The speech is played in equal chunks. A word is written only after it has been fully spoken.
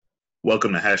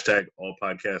Welcome to hashtag All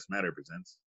Podcasts Matter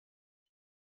presents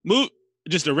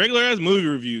Just a regular ass movie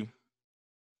review.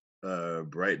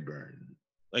 Brightburn.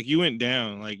 Like you went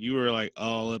down, like you were like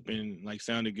all up and like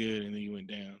sounded good, and then you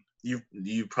went down.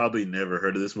 You've probably never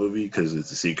heard of this movie because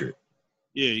it's a secret.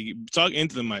 Yeah, you talk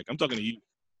into the mic. I'm talking to you.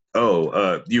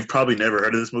 Oh, you've probably never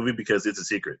heard of this movie because it's a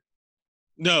secret.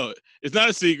 No, it's not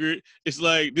a secret. It's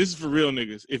like this is for real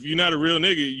niggas. If you're not a real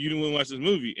nigga, you didn't watch this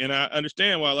movie, and I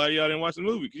understand why a lot of y'all didn't watch the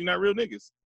movie because you're not real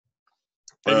niggas.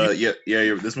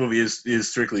 This movie is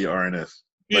strictly RNS.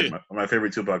 Yeah. Like my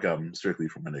favorite Tupac album, strictly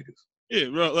for my niggas. Yeah,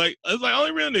 bro. Like it's like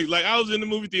only real niggas. Like I was in the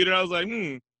movie theater, I was like,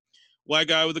 white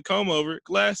guy with a comb over,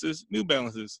 glasses, New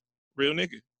Balances, real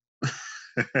nigga.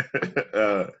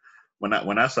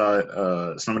 When I saw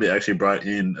it, somebody actually brought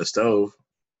in a stove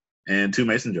and 2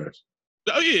 mason jars.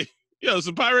 Oh yeah,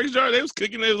 some Pyrex jar. They was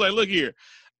cooking. They was like, look here,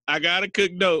 I gotta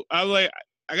cook dope. I was like,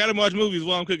 I gotta watch movies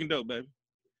while I'm cooking dope, baby.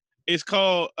 It's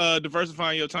called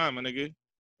diversifying your time, my nigga.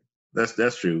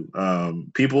 That's true.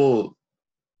 People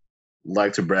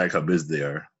like to brag how busy they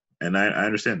are, and I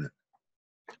understand that.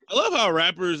 I love how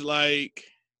rappers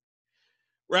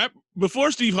rap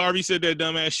before Steve Harvey said that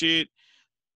dumbass shit.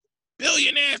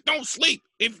 Billionaires don't sleep.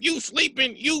 If you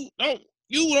sleeping, you don't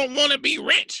want to be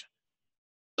rich.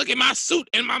 Look at my suit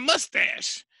and my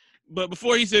mustache. But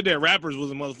before he said that, rappers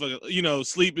was a motherfucker.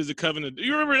 Sleep is a covenant.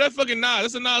 You remember that fucking Nas?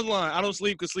 That's a Nas line. I don't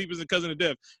sleep because sleep is a cousin of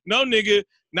death. No, nigga,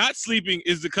 not sleeping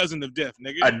is the cousin of death,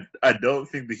 nigga. I don't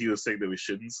think that he was saying that we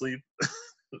shouldn't sleep.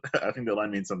 I think that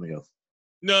line means something else.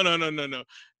 No.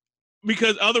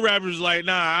 Because other rappers are like,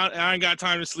 nah, I ain't got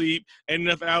time to sleep, ain't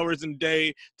enough hours in the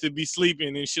day to be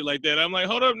sleeping and shit like that. I'm like,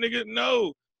 hold up, nigga,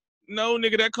 no,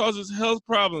 nigga, that causes health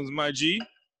problems, my G.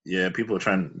 Yeah, people are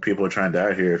trying to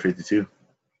die here at 52.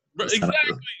 Bro,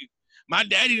 exactly. My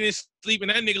daddy didn't sleep, and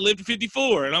that nigga lived to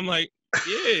 54, and I'm like,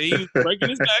 yeah, he was breaking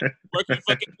his back, working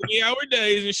fucking 20-hour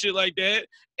days and shit like that,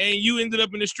 and you ended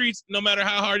up in the streets no matter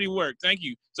how hard he worked. Thank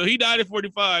you. So he died at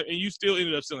 45, and you still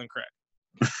ended up selling crack.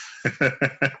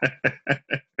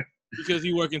 Because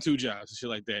he working 2 jobs and shit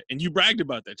like that. And you bragged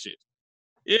about that shit.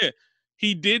 Yeah.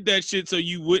 He did that shit so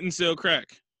you wouldn't sell crack.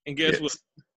 And guess what?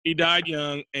 He died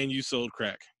young and you sold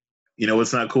crack. You know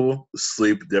what's not cool?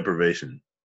 Sleep deprivation.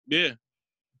 Yeah.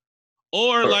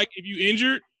 Or like if you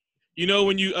injured,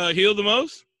 when you heal the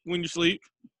most? When you sleep.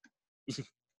 You're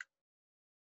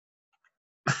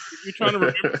trying to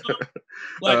remember something?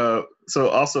 So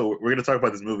also, we're going to talk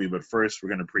about this movie, but first we're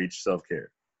going to preach self-care.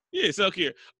 Yeah,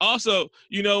 self-care. Also,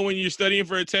 when you're studying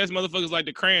for a test, motherfuckers like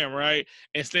to cram, right?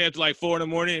 And stay up to like 4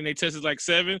 a.m. and they test is like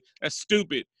 7. That's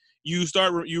stupid. You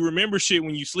remember shit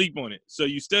when you sleep on it. So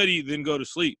you study, then go to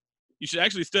sleep. You should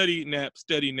actually study, nap,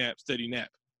 study, nap, study, nap.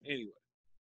 Anyway,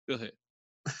 go ahead.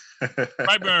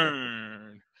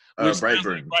 Brightburn.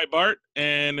 Brightburn. Like Breitbart,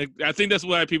 and I think that's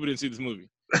why people didn't see this movie.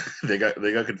 They got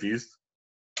confused.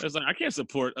 I was like, I can't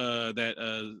support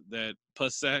that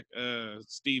puss sack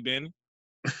Steve Bannon.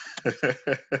 I'm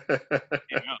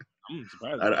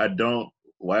surprised. I don't.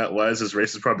 Why is this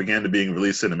racist propaganda being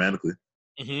released cinematically?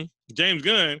 Mm-hmm. James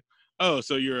Gunn. Oh,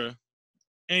 so you're a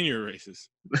racist.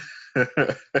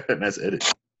 And that's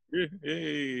edit.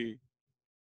 Hey.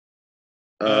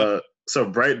 So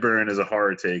Brightburn is a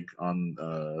horror take on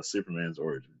Superman's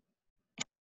origin.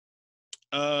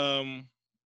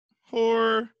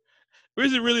 Horror. Or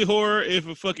is it really horror if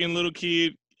a fucking little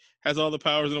kid has all the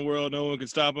powers in the world, no one can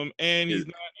stop him, and he's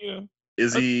not,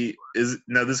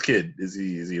 Now this kid, is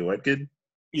he a white kid?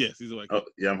 Yes, he's a white kid. Oh,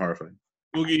 yeah, I'm horrified.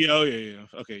 Yeah.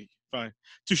 Okay, fine.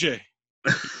 Touche.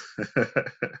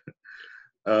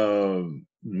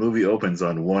 Movie opens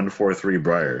on 143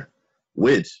 Briar,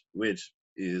 which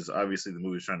is obviously the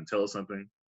movie's trying to tell us something.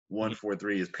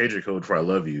 143 is pager code for I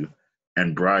love you,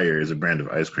 and Briar is a brand of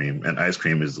ice cream, and ice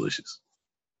cream is delicious.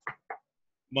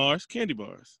 Mars candy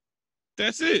bars.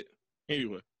 That's it.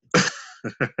 Anyway.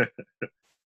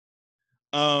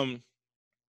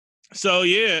 So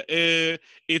yeah,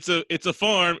 it's a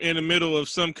farm in the middle of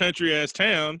some country ass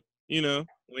town.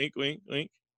 Wink, wink,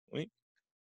 wink, wink.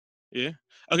 Yeah.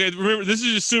 Okay. Remember, this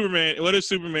is just Superman. What if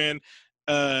Superman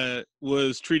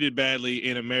was treated badly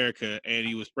in America and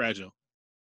he was fragile?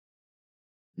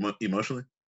 Emotionally?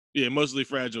 Yeah, emotionally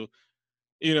fragile.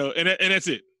 And that's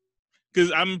it.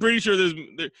 Because I'm pretty sure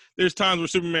there's times where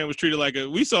Superman was treated like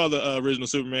we saw the original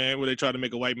Superman where they tried to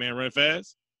make a white man run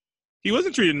fast. He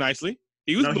wasn't treated nicely.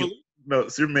 He was bullied. No,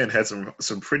 Superman had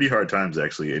some pretty hard times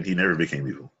actually, and he never became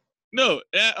evil. No,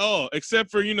 at all, except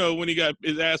for when he got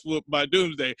his ass whooped by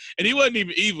Doomsday, and he wasn't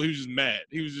even evil. He was just mad.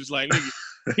 He was just like,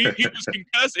 nigga, he was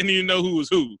concussed and he didn't know who was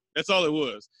who. That's all it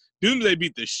was. Doomsday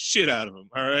beat the shit out of him.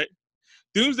 All right.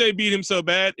 Doomsday beat him so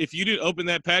bad. If you didn't open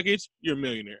that package, you're a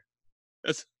millionaire.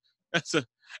 That's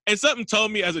and something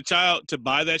told me as a child to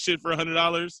buy that shit for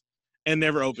 $100 and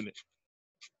never open it.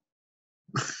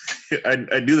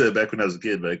 I knew that back when I was a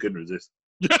kid, but I couldn't resist.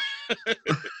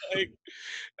 Like,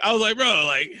 I was like, bro,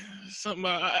 like something.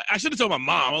 I should have told my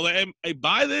mom. I was like, hey,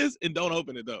 buy this and don't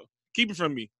open it though. Keep it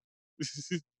from me.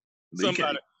 You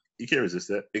can't resist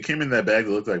that. It came in that bag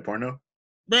that looked like porno.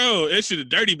 Bro, that shit a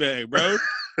dirty bag, bro.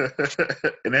 And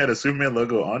it had a Superman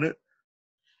logo on it.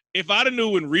 If I'd have knew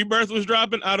when Rebirth was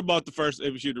dropping, I'd have bought the first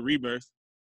issue to Rebirth.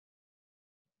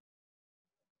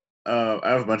 I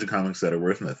have a bunch of comics that are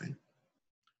worth nothing.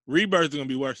 Rebirth is gonna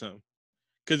be worth something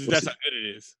because that's how good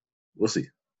it is. We'll see.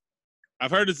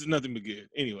 I've heard this is nothing but good.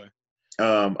 Anyway,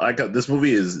 this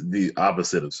movie is the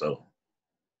opposite of so.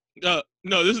 No,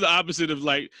 this is the opposite of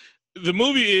like the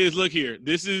movie is. Look here,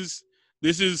 this is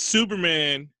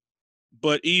Superman,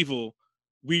 but evil.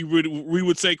 We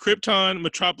would say Krypton,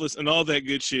 Metropolis, and all that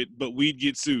good shit, but we'd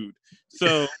get sued.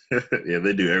 So yeah,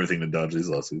 they do everything to dodge these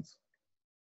lawsuits.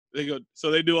 They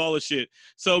do all the shit.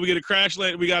 So we get a crash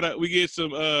land. We get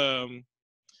some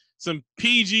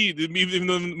PG. Even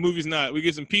though the movie's not, we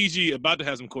get some PG about to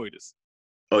have some coitus.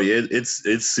 Oh yeah,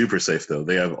 it's super safe though.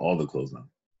 They have all the clothes on.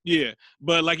 Yeah,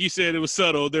 but like you said, it was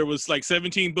subtle. There was like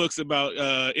 17 books about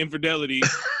infidelity.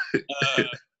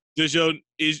 Is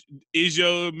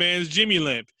your man's Jimmy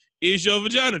lamp? Is your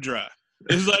vagina dry?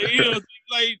 It's like,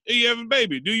 like, are you having a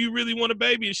baby? Do you really want a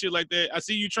baby and shit like that? I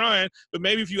see you trying, but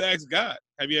maybe if you ask God,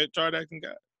 have you tried asking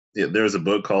God? Yeah, there's a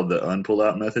book called The Unpull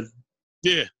Out Method.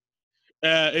 Yeah,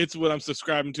 it's what I'm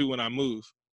subscribing to when I move.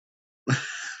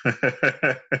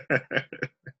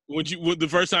 When the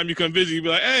first time you come visit, you be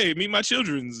like, "Hey, meet my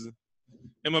children's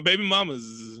and my baby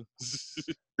mamas."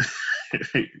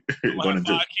 I have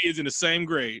 5 kids in the same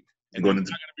grade, and they're not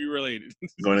gonna be related.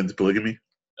 Going into polygamy?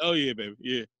 Oh yeah, baby,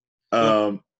 yeah.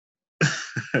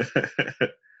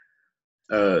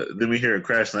 Then we hear a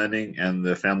crash landing, and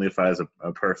the family finds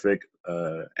a perfect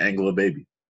Anglo baby.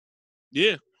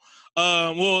 Yeah.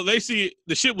 Well, they see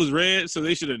the shit was red, so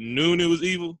they should have known it was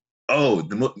evil. Oh,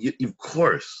 of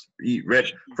course.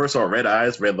 First of all, red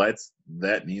eyes, red lights.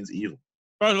 That means evil.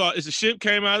 First of all, it's a ship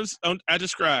came out at the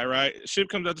sky, right? Ship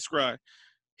comes out the sky,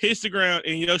 hits the ground,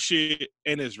 and your shit,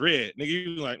 and it's red. Nigga,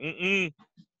 you like,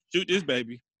 shoot this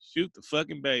baby. Shoot the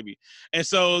fucking baby. And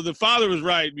so the father was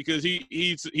right because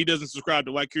he doesn't subscribe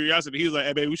to white curiosity. He was like,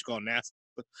 hey, baby, we should call NASA.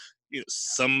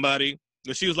 Somebody.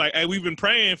 But she was like, hey, we've been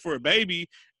praying for a baby,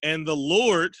 and the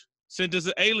Lord sent us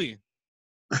an alien.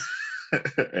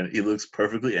 And he looks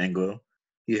perfectly Anglo.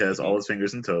 He has all his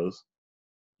fingers and toes.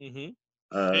 Mm-hmm.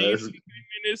 And in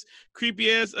this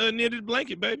creepy ass knitted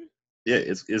blanket, baby. Yeah,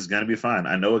 it's gonna be fine.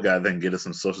 I know a guy that can get us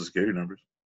some social security numbers.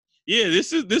 Yeah,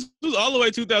 this was all the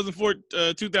way 2004,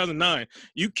 2009.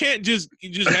 You can't just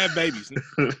have babies.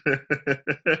 Too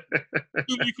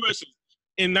many questions.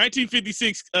 In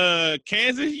 1956,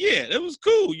 Kansas, yeah, that was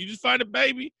cool. You just find a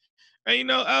baby, and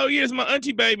oh yeah, it's my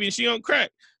auntie baby, and she on crack.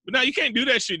 But now you can't do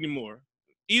that shit anymore.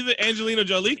 Either Angelina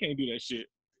Jolie can't do that shit.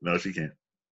 No, she can't.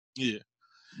 Yeah.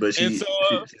 But she's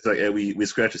like, hey, we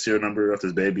scratched the serial number off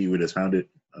this baby. We just found it.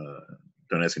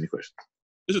 Don't ask any questions.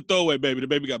 It's a throwaway baby. The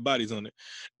baby got bodies on it.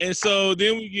 And so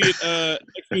then we get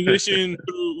exposition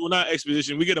through, well, not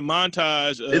exposition. We get a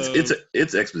montage of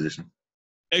it's exposition.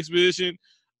 Exposition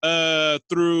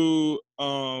through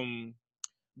the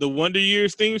Wonder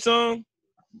Years theme song.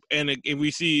 And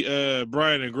we see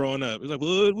Brian growing up. It's like,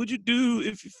 what would you do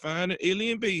if you find an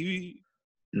alien baby?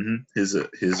 Mm-hmm.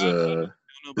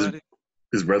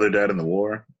 His brother died in the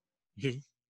war.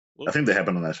 I think that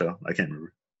happened on that show. I can't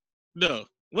remember. No.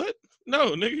 What?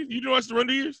 No, nigga. You didn't watch the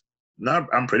Wonder Years? No,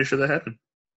 I'm pretty sure that happened.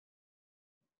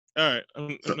 All right.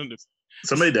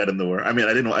 Somebody died in the war. I mean,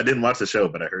 I didn't watch the show,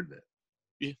 but I heard that.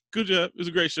 Yeah, good job. It was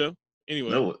a great show.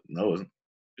 Anyway. No, it wasn't.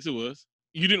 Yes, it was.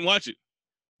 You didn't watch it.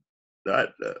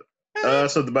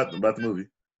 So about the movie.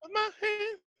 My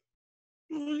hand.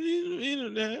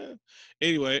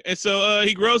 Anyway, and so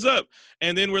he grows up,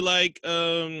 and then we're like,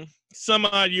 some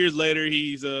odd years later,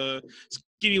 he's a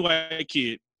skinny white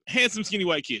kid, handsome skinny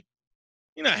white kid.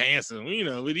 He's not handsome,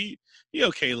 but he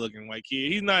okay looking white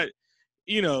kid. He's not,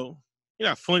 he's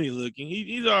not funny looking.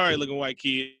 He's all right looking white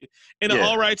kid in an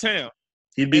all right town.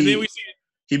 He'd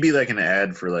be like an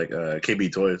ad for like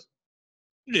KB Toys.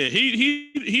 Yeah,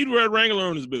 he'd wear a Wrangler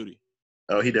on his booty.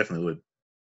 Oh, he definitely would.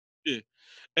 Yeah.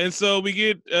 And so we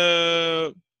get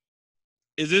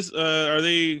is this are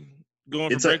they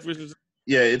going for breakfast?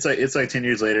 Yeah, it's like 10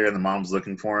 years later and the mom's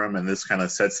looking for him, and this kind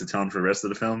of sets the tone for the rest of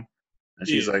the film. And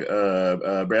she's like,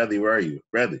 Bradley, where are you?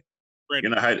 Bradley. You're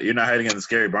not hiding in the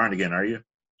scary barn again, are you?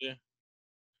 Yeah.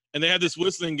 and they have this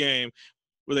whistling game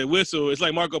where they whistle. It's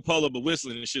like Marco Polo, but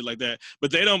whistling and shit like that.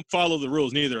 But they don't follow the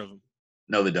rules, neither of them.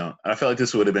 No, they don't. I feel like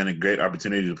this would have been a great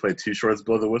opportunity to play Too Short to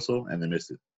Blow the Whistle, and they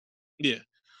missed it. Yeah.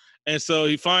 And so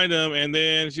he find them, and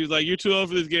then she was like, "You're too old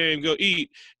for this game. Go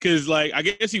eat." Because, like, I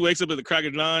guess he wakes up at the crack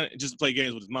of dawn just to play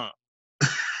games with his mom.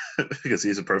 Because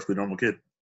he's a perfectly normal kid.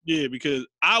 Yeah, because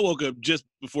I woke up just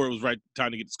before it was right time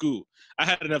to get to school. I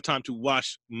had enough time to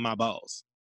wash my balls.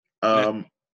 I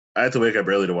had to wake up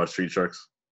early to watch Street Sharks.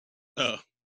 Oh,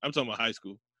 I'm talking about high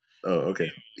school. Oh,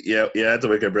 okay. Yeah, I had to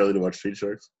wake up early to watch Street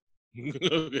Sharks.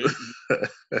 Okay.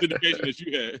 Dedication that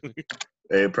you had.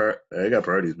 Hey, I got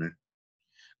priorities, man.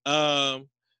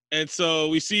 And so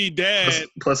we see Dad.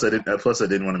 Plus, I didn't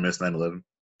want to miss 9/11.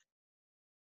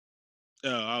 Oh,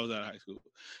 I was out of high school.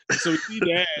 So we see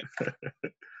Dad.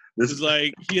 This is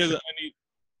like he has an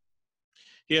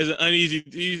uneasy.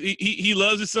 He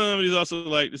loves his son, but he's also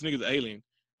like, this nigga's an alien.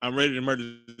 I'm ready to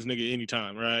murder this nigga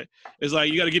anytime, right? It's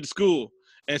like, you got to get to school.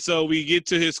 And so we get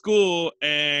to his school,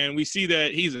 and we see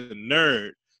that he's a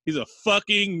nerd. He's a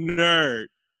fucking nerd.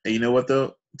 And you know what,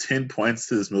 though? 10 points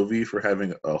to this movie for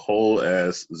having a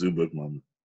whole-ass Zubuk moment.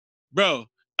 Bro,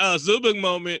 a Zubuk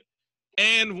moment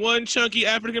and one chunky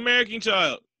African-American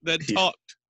child that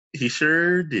talked. He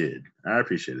sure did. I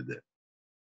appreciated that.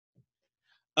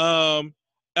 Oh,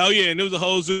 yeah, and there was a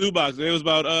whole zoo box. It was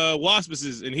about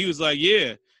waspices, and he was like,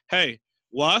 yeah, hey,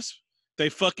 wasp,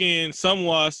 some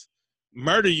wasps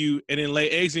murder you and then lay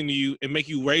eggs into you and make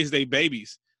you raise their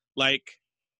babies. Like,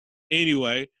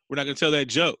 anyway, we're not going to tell that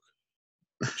joke.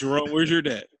 Jerome, where's your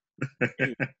dad?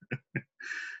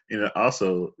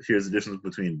 Also, here's the difference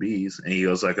between bees, and he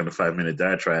goes like on a 5-minute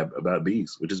diatribe about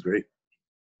bees, which is great.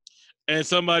 And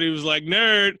somebody was like,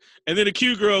 nerd, and then a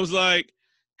cute girl was like,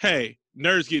 hey,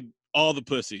 nerds get all the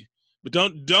pussy, but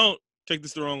don't take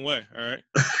this the wrong way, all right?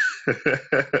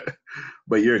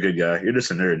 But you're a good guy. You're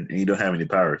just a nerd, and you don't have any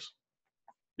powers.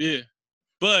 Yeah,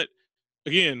 but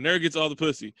again, nerd gets all the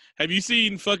pussy. Have you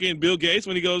seen fucking Bill Gates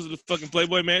when he goes to the fucking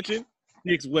Playboy Mansion?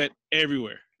 Dick's wet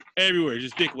everywhere,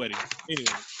 just dick wetting.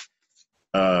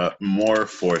 Anyway, more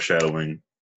foreshadowing,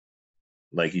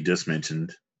 like you just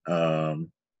mentioned.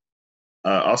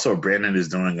 Also, Brandon is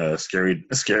doing scary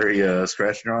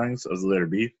scratch drawings of the letter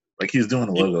B. Like he's doing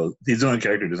the logos. He's doing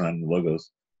character design in the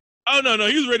logos. Oh, no,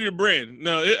 he was ready to brand.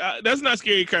 No, that's not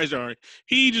scary crash drawing.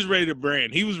 He just ready to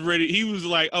brand. He was ready. He was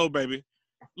like, oh, baby,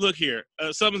 look here.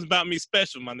 Something's about me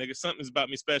special, my nigga. Something's about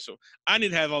me special. I need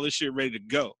to have all this shit ready to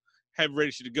go. Have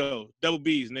ready to go. Double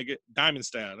B's, nigga. Diamond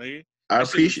style, nigga. I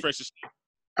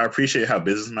appreciate how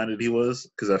business-minded he was,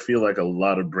 because I feel like a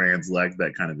lot of brands lack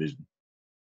that kind of vision.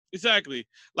 Exactly.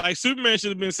 Like Superman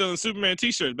should have been selling Superman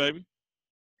t-shirts, baby.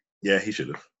 Yeah, he should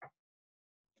have.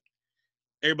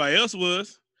 Everybody else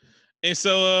was. And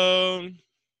so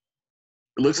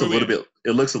it looks a little bit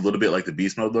like the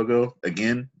Beast Mode logo.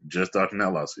 Again, just dodging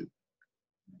that lawsuit.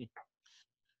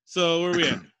 So where we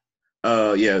at?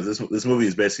 Yeah, this movie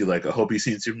is basically like a Hope You've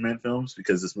Seen Superman films,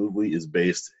 because this movie is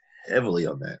based heavily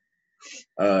on that.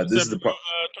 This is the part.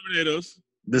 Tornadoes.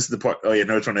 This is the part. Oh yeah,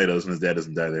 no tornadoes, and his dad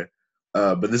doesn't die there.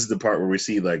 But this is the part where we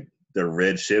see like the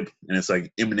red ship, and it's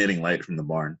like emanating light from the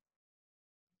barn.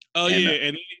 Oh, and, yeah,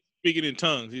 and he's speaking in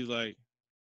tongues. He's like,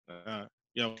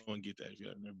 y'all won't get that if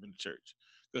y'all never been to church.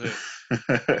 Go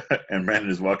ahead. And Brandon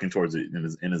is walking towards it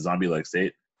in a zombie-like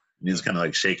state, and he's kind of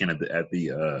like shaking at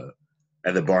the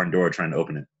barn door trying to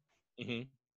open it. Mm-hmm.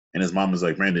 And his mom was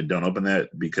like, Brandon, don't open that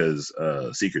because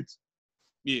secrets.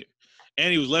 Yeah.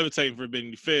 And he was levitating for a bit and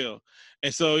he fell.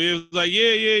 And so it was like,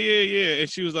 yeah. And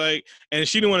she was like, and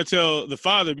she didn't want to tell the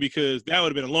father because that would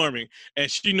have been alarming. And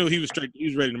she knew he was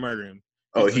ready to murder him.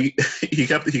 Oh, he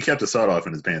kept a sawed off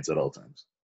in his pants at all times.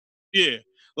 Yeah.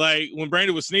 Like when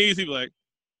Brandon would sneeze, he'd be like,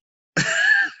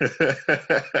 grab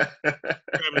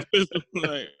his pistol,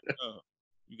 like, oh,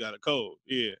 you got a cold.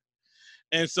 Yeah.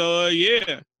 And so,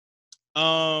 yeah.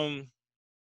 Go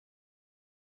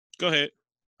ahead.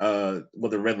 Well,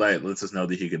 the red light lets us know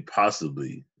that he could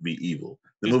possibly be evil.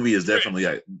 The movie is definitely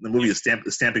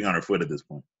stamping on her foot at this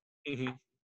point. Mm-hmm.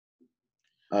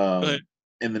 Go ahead.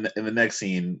 In the next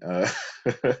scene,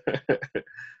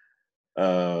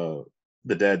 the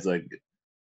dad's like,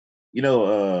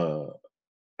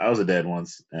 I was a dad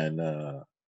once, and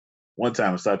one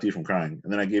time I stopped you from crying,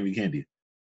 and then I gave you candy.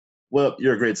 Well,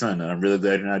 you're a great son, and I'm really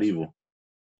glad you're not evil.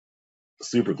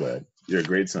 Super glad. You're a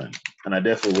great son. And I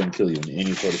definitely wouldn't kill you in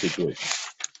any sort of situation.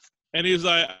 And he was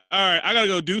like, all right, I got to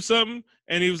go do something.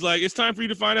 And he was like, it's time for you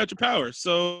to find out your powers.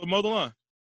 So mow the lawn.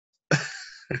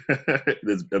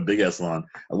 There's a big ass lawn.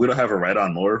 And we don't have a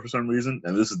ride-on mower for some reason,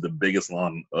 and this is the biggest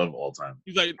lawn of all time.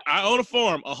 He's like, I own a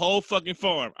farm, a whole fucking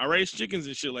farm. I raise chickens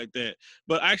and shit like that.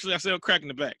 But actually, I sell crack in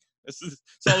the back. That's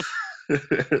all.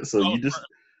 So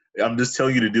I'm just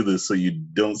telling you to do this so you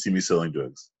don't see me selling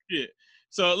drugs. Yeah.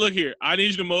 So look here, I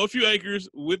need you to mow a few acres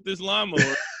with this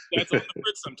lawnmower. That's on the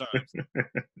fritz sometimes.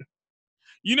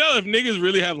 You know, if niggas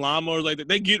really have lawnmowers like that,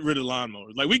 they get rid of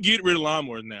lawnmowers. Like, we get rid of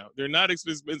lawnmowers now. They're not as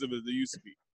expensive as they used to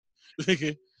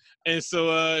be. And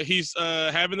so he's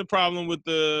having the problem with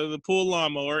the pull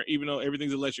lawnmower, even though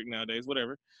everything's electric nowadays,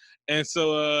 whatever. And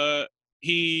so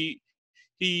he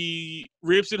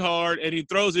rips it hard and he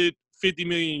throws it 50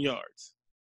 million yards.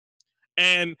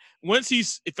 And once he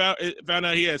found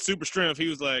out he had super strength, he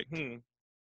was like,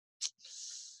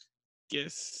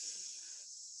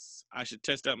 guess I should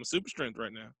test out my super strength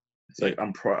right now. It's like,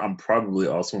 I'm probably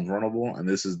also invulnerable, and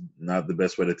this is not the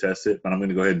best way to test it, but I'm going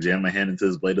to go ahead and jam my hand into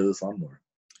this blade of this lawnmower.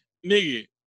 Nigga,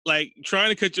 like trying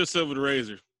to cut yourself with a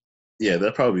razor. Yeah,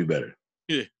 that'd probably be better.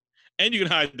 Yeah. And you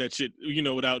can hide that shit,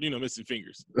 without, missing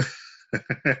fingers.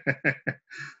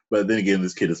 But then again,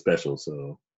 this kid is special,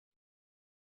 so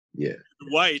yeah.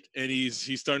 White, and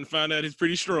he's starting to find out he's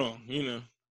pretty strong,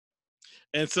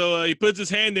 And so he puts his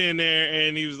hand in there,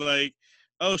 and he was like,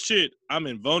 "Oh shit, I'm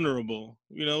invulnerable."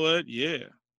 You know what? Yeah.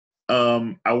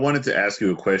 I wanted to ask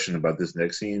you a question about this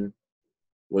next scene.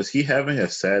 Was he having a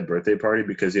sad birthday party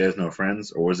because he has no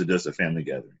friends, or was it just a family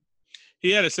gathering?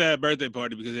 He had a sad birthday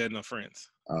party because he had no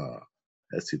friends.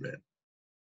 That's too bad.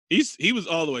 He was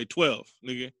all the way 12,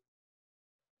 nigga,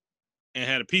 and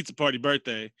had a pizza party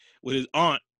birthday with his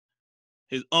aunt,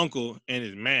 his uncle, and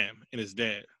his mom and his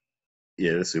dad.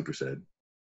 Yeah, that's super sad.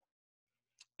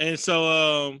 And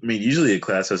so, I mean, usually a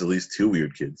class has at least 2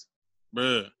 weird kids.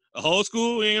 Bruh, a whole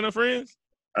school ain't got no friends?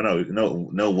 I know,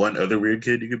 no one other weird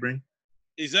kid you could bring?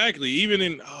 Exactly. Even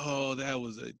that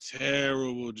was a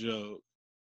terrible joke.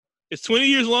 Is 20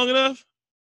 years long enough?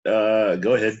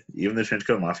 Go ahead. Even the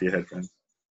Trenchcoat Mafia had friends.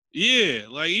 Yeah,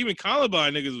 like even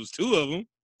Columbine niggas was 2 of them.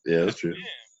 Yeah, that's true.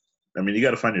 I mean, you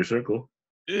got to find your circle.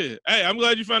 Yeah. Hey, I'm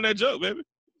glad you found that joke, baby.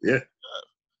 Yeah.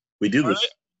 We do this.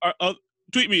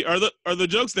 Tweet me. Are the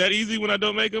jokes that easy when I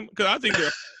don't make them? Because I think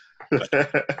they're.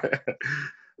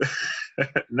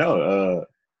 No,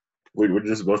 we're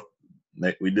just both.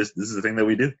 This is the thing that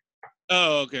we do.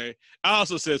 Oh, okay. I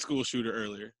also said school shooter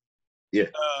earlier. Yeah.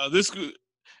 This school,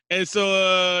 and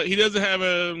so he doesn't have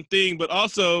a thing, but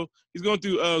also he's going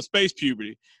through space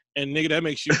puberty, and nigga, that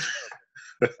makes you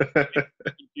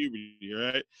puberty,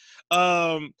 right?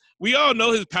 We all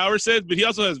know his power sets, but he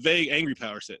also has vague angry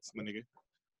power sets, my nigga.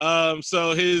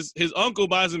 So his uncle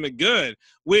buys him a gun,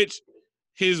 which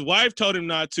his wife told him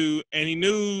not to, and he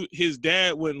knew his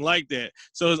dad wouldn't like that.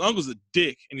 So his uncle's a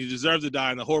dick, and he deserves to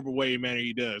die in the horrible way and manner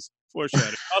he does.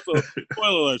 Foreshadowing. Also,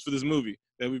 spoiler alerts for this movie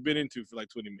that we've been into for like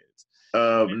 20 minutes.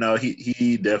 No,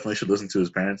 he definitely should listen to his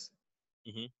parents.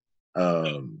 Mm-hmm.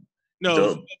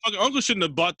 No, fucking uncle shouldn't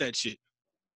have bought that shit.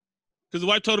 Because the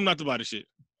wife told him not to buy the shit.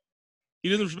 He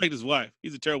doesn't respect his wife.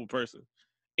 He's a terrible person.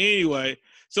 Anyway,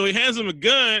 so he hands him a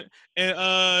gun,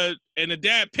 and the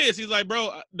dad pissed. He's like,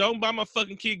 "Bro, don't buy my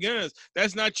fucking kid guns.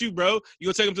 That's not you, bro. You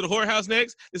gonna take him to the whorehouse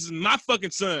next? This is my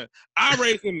fucking son. I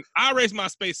raised him. I raised my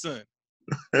space son.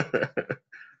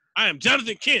 I am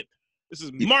Jonathan Kent. This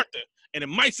is Martha, and it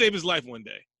might save his life one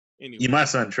day. Anyway, you my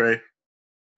son, Trey.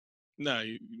 No,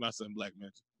 you my son, Black Man.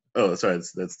 Oh, sorry,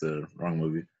 that's the wrong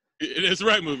movie. It's the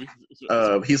right movie.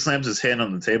 He slams his hand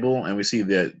on the table, and we see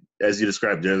that, as you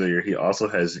described earlier, he also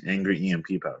has angry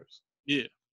EMP powers. Yeah.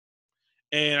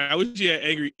 And I wish he had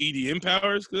angry EDM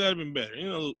powers, because that would have been better.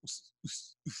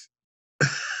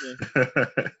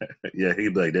 Yeah,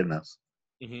 he'd be like Dead Mouse.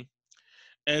 Mm-hmm.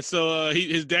 And so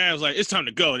his dad was like, "It's time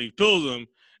to go," and he pulls him,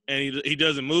 and he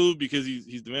doesn't move because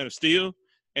he's the Man of Steel,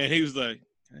 and he was like,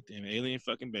 "God damn it, alien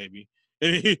fucking baby,"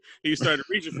 and he started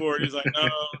reaching for it. He's like, "No,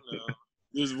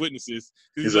 there's witnesses."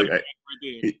 He's like,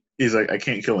 I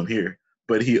can't kill him here,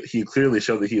 but he clearly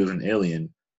showed that he was an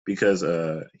alien because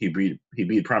he beat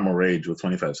Primal Rage with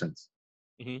 25 cents.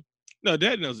 Mm-hmm. No,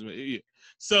 Dad knows him. Yeah.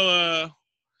 So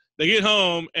they get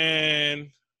home, and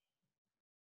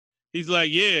he's like,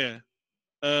 "Yeah."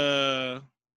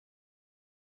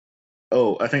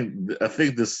 I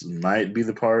think this might be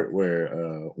the part where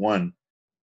one.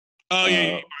 Oh yeah, he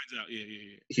finds out.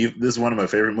 Yeah. This is one of my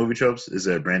favorite movie tropes is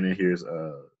that Brandon hears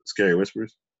scary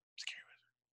whispers. Scary whisper.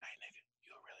 Hey nigga,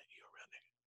 you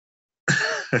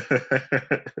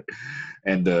a real nigga.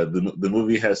 And the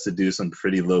movie has to do some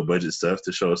pretty low budget stuff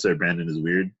to show us that Brandon is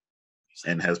weird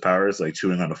and has powers like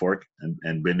chewing on a fork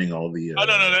and bending all the. Oh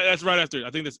no, that's right after.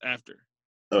 I think that's after.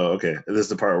 Oh, okay. This is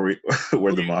the part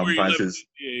where the mom Where he finds left, his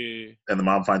yeah. and the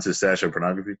mom finds his stash of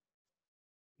pornography.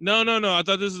 No. I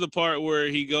thought this is the part where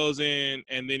he goes in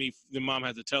and then the mom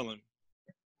has to tell him.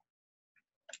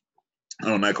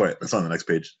 Oh, not quite. That's on the next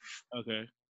page. Okay.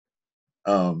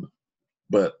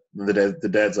 But the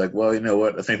dad's like, well, you know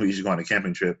what? I think we should go on a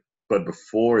camping trip. But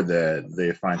before that,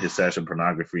 they find his stash of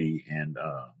pornography and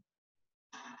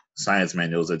science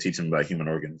manuals that teach him about human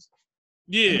organs.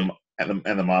 Yeah. And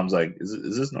the mom's like,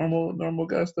 is this normal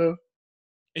guy stuff?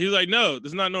 And he's like, no, this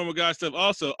is not normal guy stuff.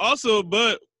 Also,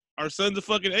 but our son's a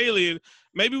fucking alien.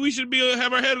 Maybe we should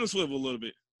have our head on a swivel a little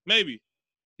bit. Maybe.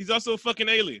 He's also a fucking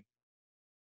alien.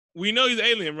 We know he's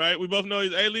alien, right? We both know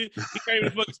he's alien. He came in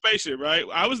a fucking spaceship, right?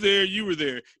 I was there. You were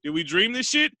there. Did we dream this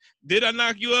shit? Did I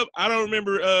knock you up? I don't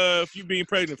remember you being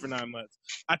pregnant for 9 months.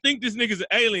 I think this nigga's an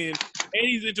alien, and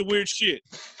he's into weird shit.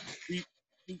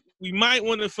 We might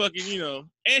want to fucking,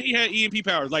 and he had EMP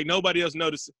powers. Like, nobody else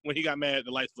noticed when he got mad,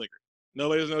 the lights flickered.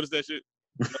 Nobody else noticed that shit?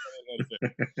 Nobody else noticed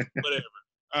that. Whatever.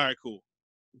 All right, cool.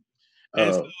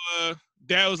 And so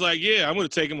Dad was like, yeah, I'm going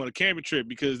to take him on a camping trip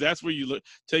because that's where you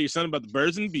tell your son about the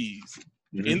birds and bees.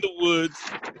 Mm-hmm. In the woods,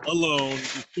 alone,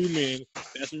 with 2 men.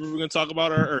 That's where we're going to talk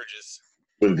about our urges.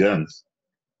 With guns.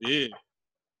 Yeah.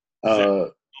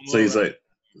 So he's like,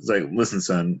 listen,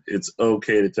 son, it's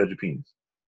okay to touch a penis.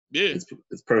 Yeah.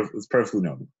 It's perfectly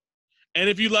normal. And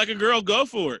if you like a girl, go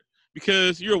for it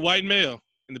because you're a white male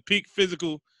in the peak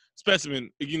physical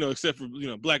specimen, except for,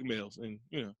 black males and,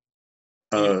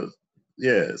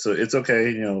 Yeah, so it's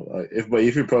okay,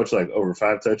 if you approach like over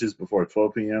 5 touches before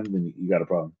 12 p.m., then you got a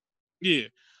problem. Yeah.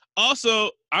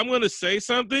 Also, I'm going to say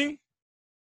something,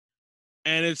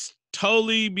 and it's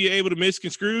totally be able to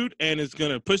misconstrued, and it's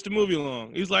going to push the movie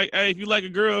along. He's like, hey, if you like a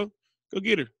girl, go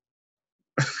get her.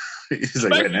 He's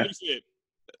like, right now?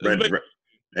 Right.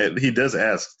 He does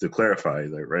ask to clarify,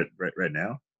 like, right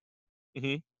now?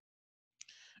 Mm-hmm.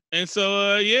 And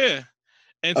so, yeah.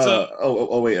 And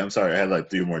so, wait, I'm sorry. I had like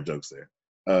 3 more jokes there.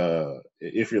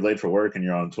 If you're late for work and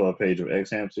you're on 12 page of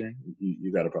X Hamster,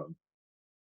 you got a problem.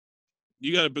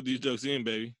 You got to put these jokes in,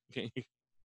 baby.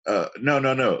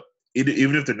 No.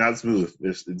 Even if they're not smooth,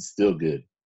 it's still good.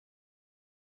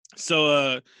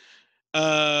 So,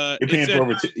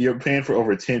 you're paying for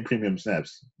over 10 premium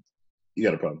snaps. You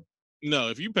got a problem. No,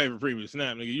 if you pay for premium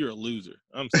snap, nigga, you're a loser.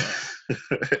 I'm sorry.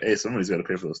 Hey, somebody's got to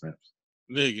pay for those snaps.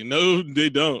 Nigga, no, they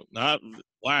don't.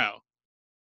 Wow.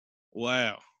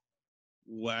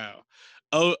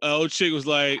 Oh, chick was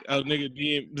like, oh,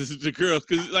 nigga, this is the girl,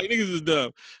 because, like, niggas is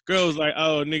dumb. Girl was like,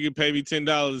 oh, nigga, pay me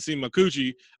 $10 to see my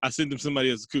coochie. I sent them somebody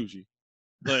else's coochie.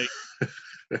 Like,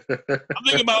 I'm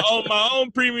thinking about my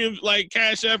own premium, like,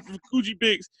 cash app for coochie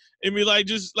pics, and be like,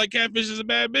 just like Catfish is a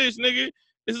bad bitch, nigga.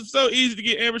 It's so easy to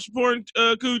get Amber supporting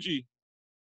coochie.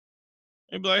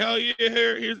 And be like, oh yeah,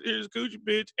 here's a coochie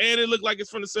bitch. And it looked like it's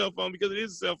from the cell phone because it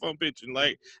is a cell phone picture. And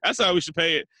like, that's how we should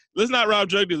pay it. Let's not rob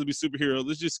drug dealers to be superheroes.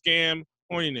 Let's just scam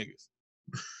horny niggas.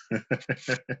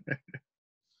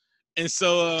 And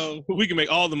so we can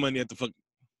make all the money at the fuck.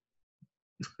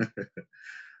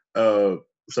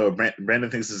 So Brandon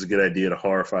thinks it's a good idea to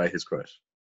horrify his crush.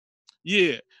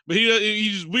 Yeah, but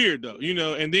he's just weird though,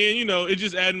 and then, it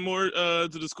just adding more to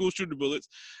the school shooter bullets.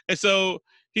 And so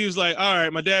he was like, all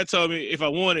right, my dad told me if I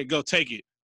want it, go take it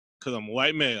because I'm a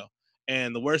white male.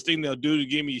 And the worst thing they'll do is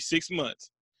give me 6 months.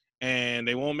 And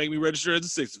they won't make me register as a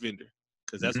sex offender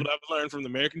because that's what I've learned from the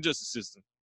American justice system.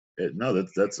 No,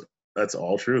 that's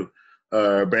all true.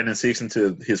 Brandon sneaks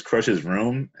into his crush's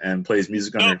room and plays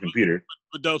music on her computer.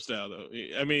 But dope style, though.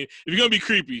 I mean, if you're going to be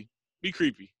creepy, be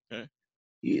creepy. Okay?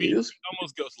 Be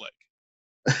almost ghost-like.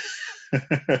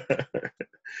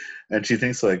 And she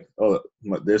thinks like, oh,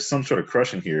 there's some sort of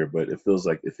crush in here, but it feels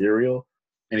like ethereal.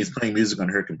 And he's playing music on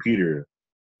her computer.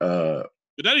 But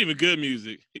not even good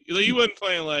music. He wasn't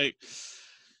playing like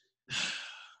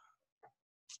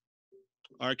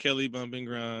R. Kelly, Bump and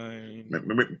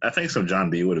Grind. I think some John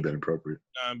B would have been appropriate.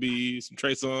 John B, some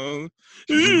Trey Songz.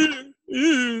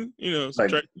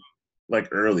 Like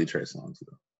early Trey Songz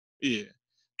though. Yeah.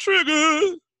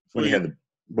 Trigger. When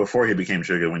before he became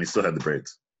Trigger, when he still had the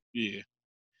braids. Yeah.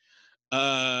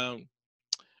 And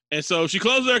so she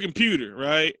closes her computer,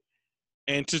 right?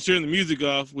 And to turn the music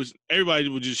off, which everybody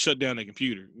would just shut down their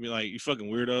computer. Be like, you fucking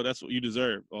weirdo. That's what you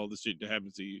deserve, all this shit that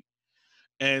happens to you.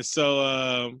 And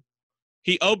so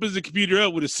he opens the computer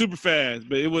up with it super fast,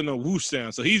 but it wasn't no whoosh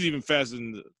sound. So he's even faster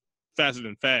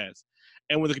than fast.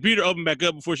 And when the computer opened back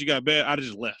up before she got bad, I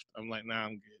just left. I'm like, nah,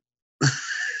 I'm good.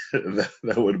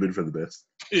 that would have been for the best.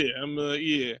 Yeah,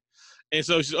 yeah. And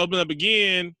so she's opening up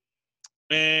again,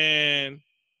 and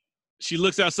she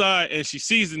looks outside, and she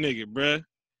sees the nigga, bruh.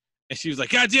 And she was like,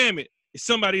 God damn it. It's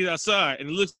somebody outside, and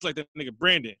it looks like that nigga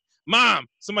Brandon. Mom,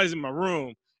 somebody's in my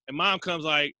room. And mom comes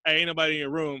like, hey, ain't nobody in your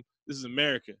room. This is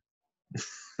America.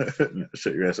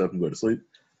 Shut your ass up and go to sleep.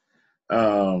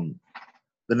 The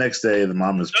next day, the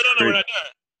mom is... No, we're not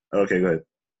done. Okay, go ahead.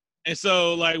 And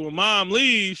so, like, when mom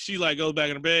leaves, she, like, goes back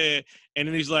in the bed. And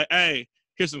then he's like, hey,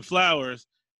 here's some flowers.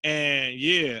 And,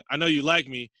 yeah, I know you like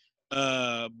me.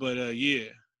 Yeah.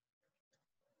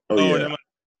 Oh, yeah.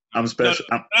 I'm special.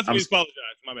 No, that's when he apologized.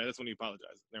 My bad. That's when he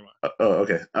apologized. Never mind.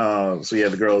 Okay. So yeah,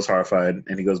 the girl is horrified,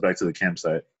 and he goes back to the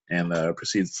campsite and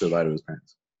proceeds to lie to his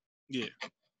parents. Yeah.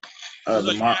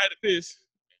 The mom I had to piss.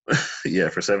 Yeah,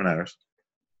 for 7 hours.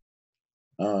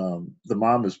 The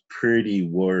mom is pretty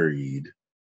worried,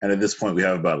 and at this point, we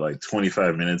have about like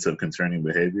 25 minutes of concerning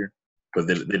behavior, but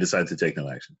they decide to take no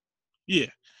action. Yeah.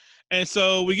 And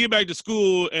so we get back to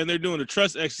school, and they're doing a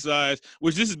trust exercise,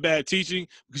 which this is bad teaching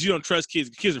because you don't trust kids.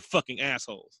 Kids are fucking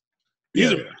assholes.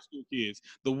 These are middle school kids.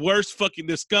 The worst fucking,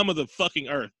 the scum of the fucking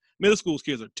earth. Middle school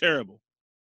kids are terrible.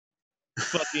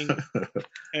 Fucking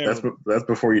terrible. That's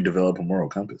before you develop a moral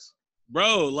compass.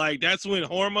 Bro, like, that's when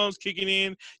hormones kicking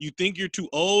in. You think you're too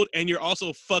old, and you're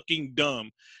also fucking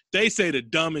dumb. They say the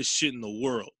dumbest shit in the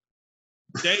world.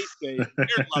 They say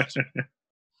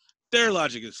their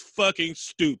logic is fucking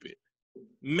stupid.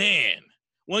 Man,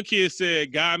 one kid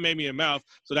said, God made me a mouth,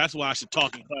 so that's why I should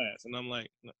talk in class. And I'm like,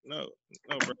 no,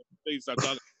 bro, please stop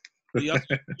talking. Y'all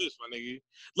this, my nigga.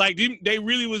 Like, they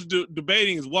really was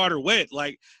debating is water wet,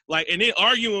 like, and then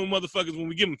arguing with motherfuckers when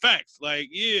we give them facts. Like,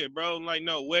 yeah, bro, like,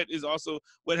 no, wet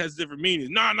has different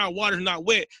meanings. Nah, water's not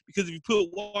wet because if you put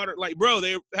water, like, bro,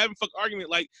 they having fuck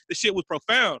argument like the shit was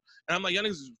profound, and I'm like, y'all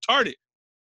niggas is retarded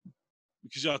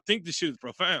because y'all think this shit is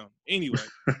profound. Anyway.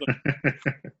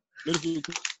 Middle school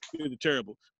kids are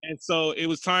terrible. And so it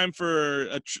was time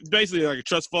for basically like a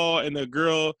trust fall, and the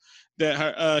girl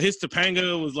that his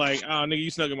Topanga was like, oh, nigga, you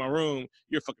snuck in my room.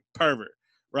 You're a fucking pervert,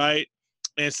 right?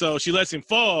 And so she lets him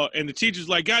fall, and the teacher's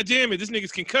like, God damn it, this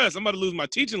nigga's concussed. I'm about to lose my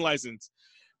teaching license.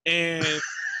 And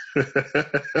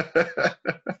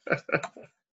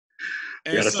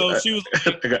so she was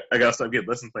like, I gotta stop getting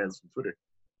lesson plans from Twitter.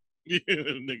 Yeah,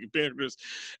 nigga, Pancreas.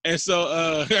 And so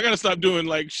I gotta stop doing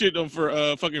like shit for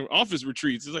fucking office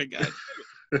retreats. It's like, God.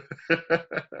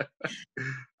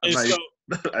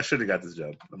 I should have got this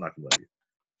job. I'm not gonna lie to you.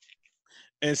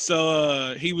 And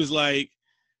so he was like,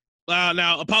 wow,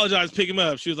 now apologize, pick him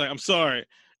up. She was like, I'm sorry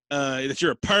that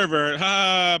you're a pervert.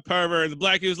 Ha, pervert. And the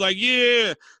black kid was like,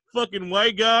 yeah, fucking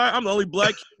white guy. I'm the only black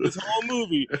kid in this whole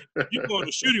movie. You go on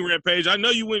a shooting rampage. I know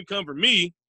you wouldn't come for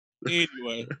me.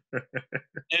 Anyway,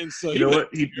 and so you know what?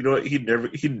 He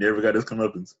never got his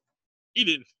comeuppance. He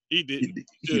didn't.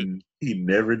 He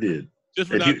never did. Just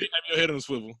for not having your head on a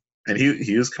swivel. And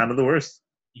he was kind of the worst.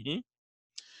 Mm-hmm.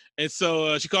 And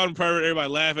so she called him pervert. Everybody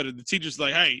laughed at it. The teacher's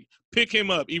like, "Hey, pick him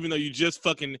up, even though you just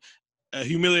fucking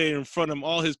humiliated him in front of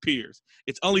all his peers.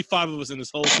 It's only 5 of us in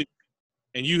this whole team,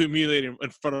 and you humiliated him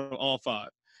in front of all 5."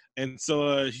 And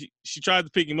so she tried to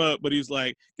pick him up, but he was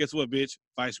like, "Guess what, bitch?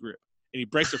 Vice grip." And he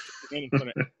breaks her hand in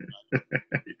front of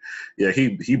everybody. Yeah,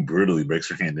 he brutally breaks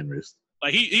her hand and wrist.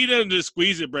 Like, he doesn't just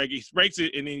squeeze it, break it. He breaks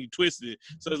it, and then he twists it.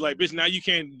 So it's like, bitch, now you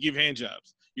can't give hand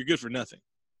jobs. You're good for nothing.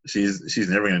 She's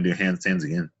never going to do handstands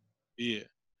again. Yeah.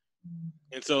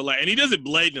 And so, like, and he does it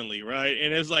blatantly, right?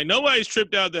 And it's like, nobody's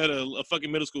tripped out that a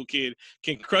fucking middle school kid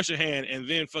can crush a hand and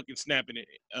then fucking snap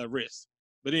a wrist.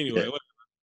 But anyway,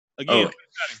 again.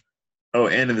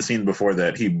 And in the scene before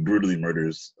that, he brutally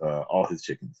murders all his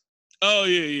chickens. Oh,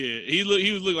 yeah. He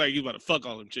was looking like he was about to fuck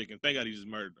all them chickens. Thank God he just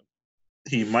murdered them.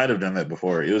 He might have done that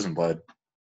before. It was implied.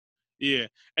 Yeah.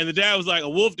 And the dad was like, a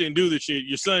wolf didn't do this shit.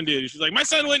 Your son did. She's like, my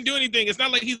son wouldn't do anything. It's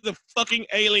not like he's a fucking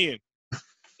alien.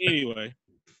 Anyway.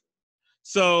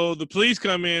 So the police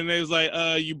come in, and they was like,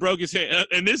 you broke his hand.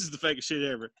 And this is the fakest shit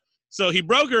ever. So he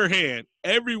broke her hand.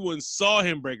 Everyone saw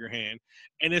him break her hand.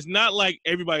 And it's not like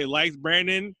everybody likes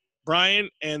Brian,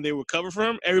 and they would cover for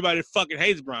him. Everybody fucking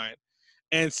hates Brian.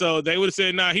 And so they would have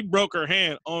said, nah, he broke her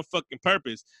hand on fucking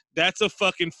purpose. That's a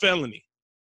fucking felony.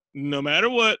 No matter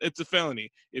what, it's a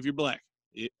felony if you're black.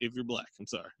 If you're black, I'm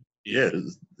sorry. Yeah, it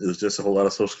was just a whole lot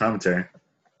of social commentary.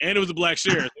 And it was a black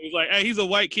sheriff. It was like, hey, he's a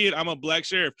white kid. I'm a black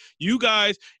sheriff. You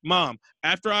guys, mom,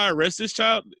 after I arrest this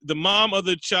child, the mom of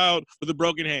the child with a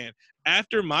broken hand,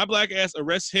 after my black ass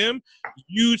arrests him,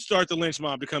 you start the lynch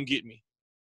mob to come get me.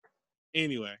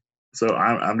 Anyway. So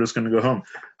I'm just going to go home.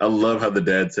 I love how the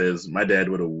dad says, my dad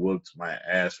would have whooped my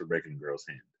ass for breaking the girl's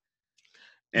hand.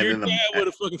 And your dad would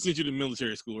have fucking sent you to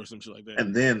military school or some shit like that.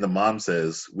 And then the mom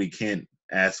says, we can't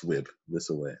ass whip this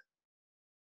away.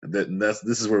 This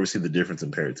is where we see the difference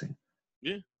in parenting.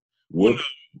 Yeah. Whoop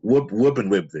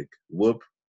and whip, Vic. Whoop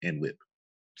and lip.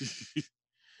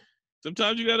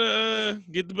 Sometimes you gotta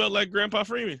get the belt like Grandpa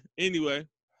Freeman. Anyway,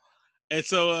 and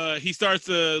so he starts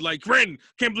like, Brandon,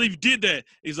 can't believe you did that.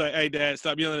 He's like, hey, Dad,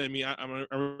 stop yelling at me. I'm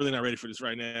really not ready for this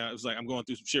right now. It's like, I'm going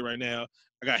through some shit right now.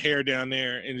 I got hair down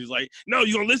there. And he's like, no,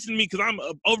 you gonna listen to me because I'm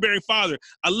an overbearing father.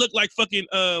 I look like fucking,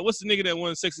 what's the nigga that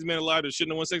won Sexiest Man Alive that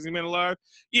shouldn't have won Sexiest Man Alive?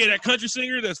 Yeah, that country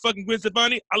singer that's fucking Gwen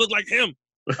Stefani. I look like him.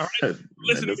 All right?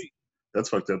 Listen to me. That's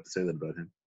fucked up to say that about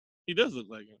him. He does look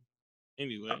like him.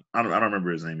 Anyway. I don't remember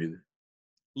his name either.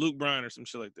 Luke Bryan or some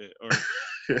shit like that. Or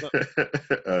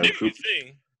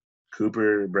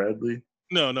Cooper Bradley?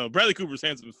 No. Bradley Cooper's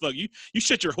handsome as fuck. You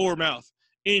shut your whore mouth.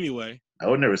 Anyway. I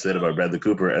would never say it about Bradley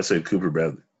Cooper. I said Cooper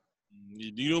Bradley.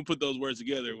 You don't put those words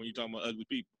together when you're talking about ugly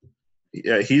people.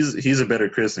 Yeah, he's a better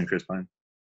Chris than Chris Pine.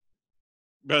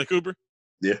 Bradley Cooper?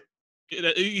 Yeah.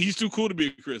 He's too cool to be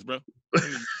a Chris, bro.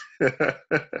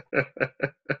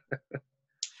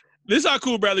 This is how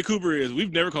cool Bradley Cooper is.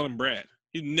 We've never called him Brad.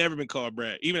 He's never been called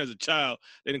Brad. Even as a child,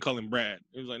 they didn't call him Brad.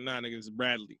 It was like, nah, nigga, it's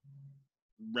Bradley.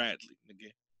 Bradley,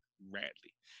 nigga. Bradley.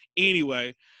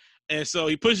 Anyway, and so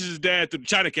he pushes his dad through the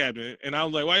china cabinet, and I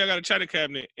was like, why y'all got a china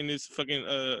cabinet in this fucking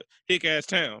hick-ass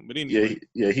town? But anyway.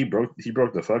 Yeah, he broke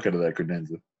the fuck out of that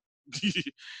credenza.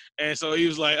 And so he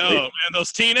was like, oh, man,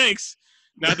 those teen inks.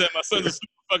 Not that my son's a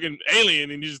super fucking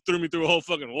alien, and he just threw me through a whole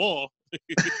fucking wall.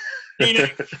 Teen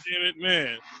inks, damn it,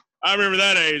 man. I remember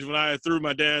that age when I threw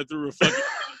my dad through a fucking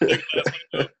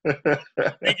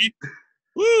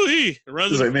Woo, he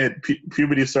runs. It's like, man,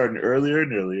 puberty starting earlier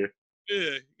and earlier.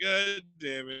 Yeah, god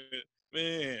damn it,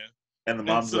 man. And the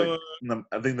mom's like,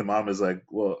 I think the mom is like,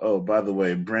 well, oh, by the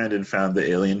way, Brandon found the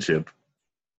alien ship.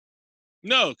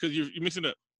 No, because you're mixing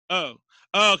up. Oh,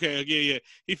 okay, yeah.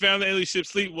 He found the alien ship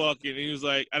sleepwalking, and he was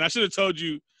like, and I should have told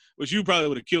you, which you probably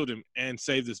would have killed him and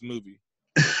saved this movie.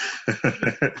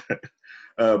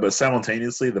 But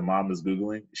simultaneously, the mom is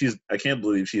Googling. I can't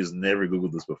believe she has never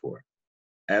Googled this before.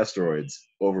 Asteroids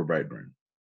over Brightburn.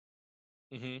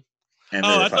 Mm-hmm. And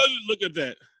I thought you'd look at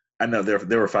that. I know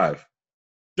there were 5.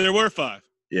 There were 5.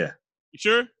 Yeah. You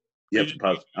sure? Yep.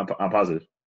 I'm positive.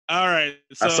 All right.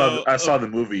 So, I saw the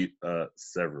movie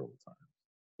several times.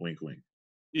 Wink, wink.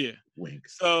 Yeah. Wink.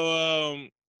 So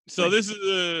this is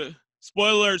a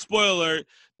spoiler alert.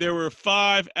 There were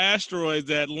 5 asteroids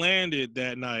that landed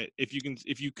that night. If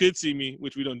you could see me,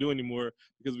 which we don't do anymore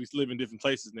because we live in different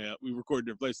places now. We record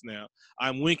different places now.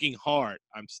 I'm winking hard.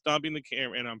 I'm stomping the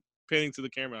camera and I'm panning to the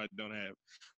camera I don't have.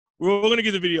 We're going to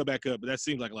get the video back up, but that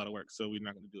seems like a lot of work, so we're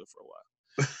not going to do it for a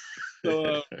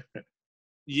while. So,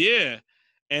 yeah.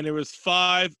 And there was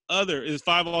 5 other. Is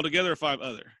 5 altogether or 5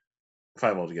 other?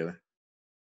 5 altogether.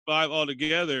 5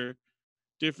 altogether.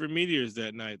 Different meteors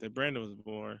that night that Brandon was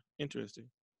born. Interesting.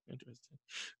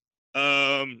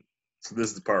 So this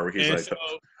is the part where he's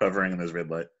hovering in his red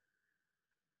light.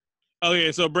 Oh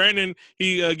yeah, so Brandon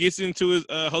he gets into his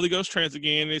Holy Ghost trance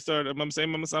again. They start Mama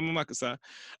Makasa.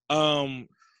 And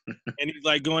he's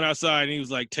like going outside and he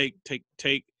was like, take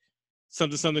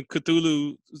something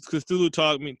Cthulhu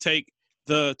taught me, take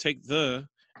the,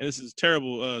 and this is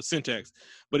terrible syntax,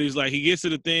 but he's like, he gets to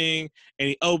the thing and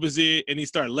he opens it and he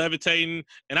started levitating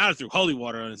and I threw holy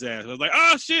water on his ass. I was like,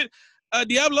 oh shit,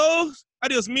 Diablos,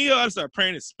 adios mio. I started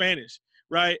praying in Spanish,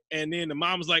 right? And then the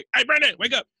mom was like, hey Brandon,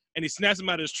 wake up. And he snaps him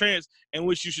out of his trance, in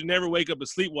which you should never wake up a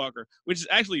sleepwalker, which is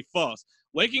actually false.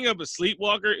 Waking up a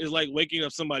sleepwalker is like waking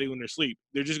up somebody when they're asleep.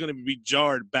 They're just going to be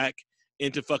jarred back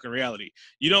into fucking reality.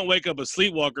 You don't wake up a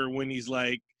sleepwalker when he's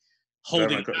like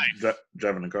holding a knife.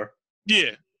 Driving a car?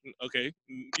 Yeah. Okay.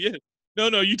 Yeah.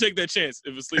 No, you take that chance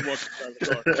if a sleepwalker drives a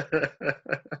car.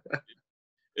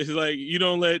 It's like you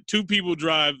don't let 2 people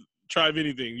drive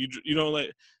anything. You don't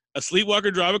let a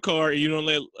sleepwalker drive a car, and you don't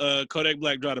let Kodak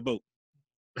Black drive a boat.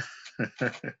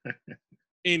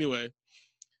 Anyway,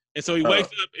 and so he wakes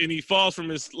up and he falls from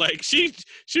his she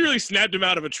really snapped him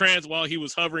out of a trance while he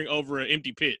was hovering over an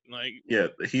empty pit. Yeah,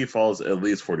 he falls at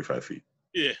least 45 feet.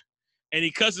 Yeah, and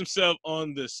he cuts himself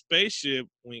on the spaceship.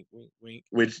 Wink, wink, wink.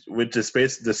 Which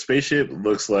the spaceship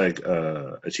looks like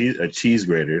a cheese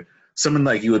grater. Something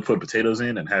like you would put potatoes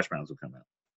in and hash browns would come out.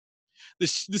 The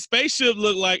spaceship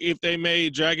looked like if they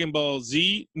made Dragon Ball,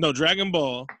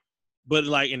 but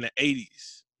like in the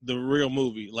 80s. The real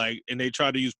movie, and they try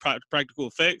to use practical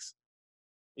effects.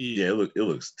 Yeah, it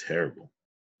looks terrible.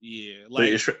 Yeah,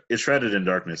 it's shrouded in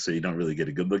darkness, so you don't really get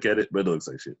a good look at it, but it looks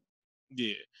like shit.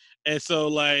 Yeah, and so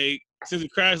since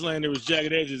it crash landed, there was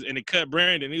jagged edges, and it cut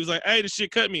Brandon. He was like, "Hey, this shit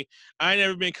cut me. I ain't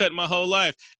never been cut in my whole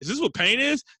life. Is this what pain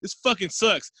is? This fucking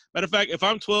sucks." Matter of fact, if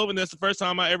I'm 12 and that's the first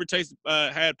time I ever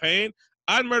had pain,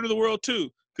 I'd murder the world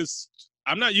too, because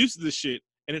I'm not used to this shit,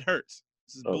 and it hurts.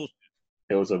 This is bullshit.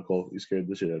 Hey, what's up, Cole? You scared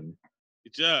the shit out of me.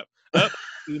 Good job. Up,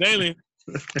 he's an alien.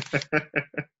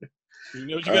 You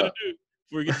know what you gotta do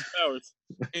before he gets his powers.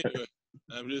 Anyway,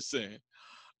 I'm just saying.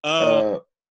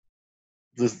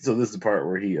 This is the part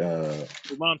where he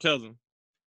his mom tells him.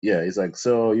 Yeah, he's like,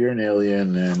 so you're an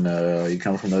alien and you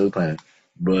come from another planet.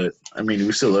 But I mean,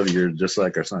 we still love you. You're just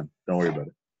like our son. Don't worry about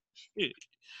it. Yeah.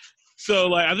 So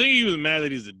like, I think he was mad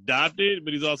that he's adopted,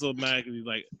 but he's also mad because he's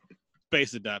like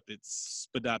space adopted,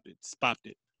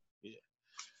 spotted. Yeah.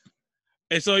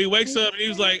 And so he wakes up and he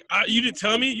was like, "You didn't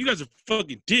tell me? You guys are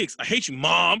fucking dicks. I hate you,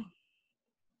 Mom."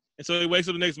 And so he wakes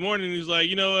up the next morning and he's like,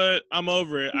 "You know what? I'm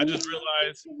over it. I just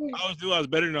realized I always knew I was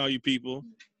better than all you people.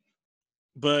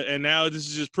 And now this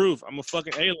is just proof. I'm a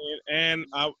fucking alien, and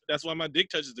that's why my dick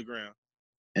touches the ground."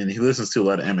 And he listens to a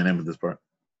lot of Eminem at this part.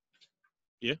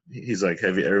 Yeah. He's like,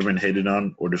 have you ever been hated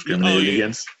on or discriminated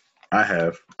against? I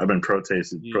have. I've been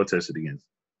protested against.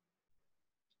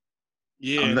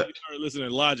 Yeah, he started listening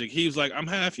to Logic. He was like, I'm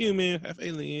half human, half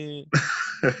alien.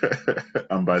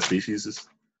 I'm by species.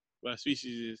 By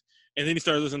species. And then he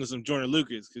started listening to some Joyner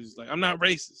Lucas because he's like, I'm not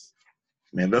racist.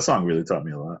 Man, that song really taught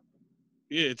me a lot.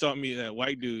 Yeah, it taught me that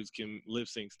white dudes can lip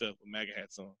sync stuff with MAGA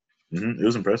hats on. It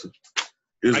was impressive.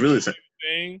 It was really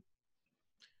thing.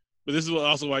 But this is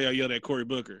also why y'all yelled at Cory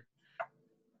Booker.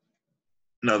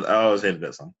 No, I always hated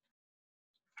that song.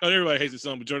 Oh, everybody hates the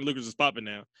song, but Joyner Lucas is popping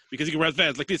now because he can rap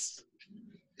fast like this.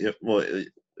 Yeah, well,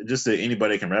 just that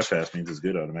anybody can rap fast means it's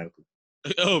good automatically.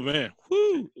 Oh man,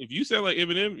 whoo! If you sound like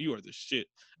Eminem, you are the shit.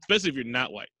 Especially if you're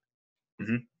not white.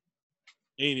 Mm-hmm.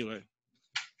 Anyway,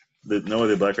 no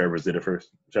other black rappers did it first.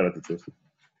 Shout out to Twista.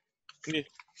 Yeah.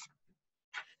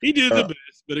 He did the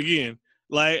best, but again,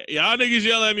 like y'all niggas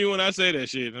yell at me when I say that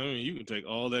shit. I mean, you can take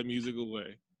all that music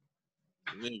away.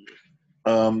 Nigga.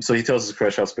 So he tells his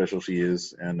crush how special she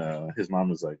is, and his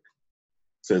mom is like,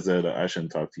 says that I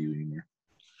shouldn't talk to you anymore.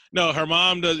 No, her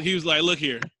mom does. He was like, "Look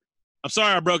here, I'm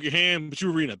sorry I broke your hand, but you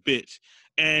were being a bitch."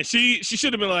 And she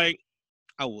should have been like,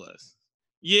 "I was.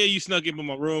 Yeah, you snuck into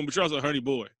my room, but you're also a horny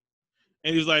boy."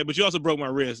 And he was like, "But you also broke my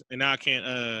wrist, and now I can't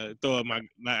throw up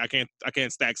I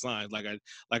can't stack signs like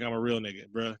I'm a real nigga,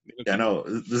 bro." Yeah, no,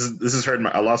 this is hurting.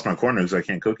 I lost my corner because I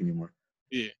can't cook anymore.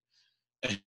 Yeah.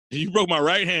 You broke my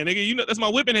right hand, nigga. You know that's my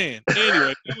whipping hand.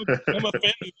 Anyway, I'm a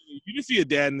family. You didn't see a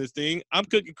dad in this thing. I'm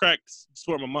cooking crack to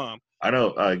support my mom. I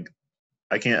know.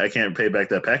 I can't pay back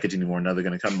that package anymore. Now they're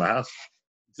gonna come to my house.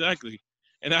 Exactly.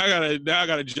 And now I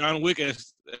got a John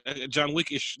Wick-ish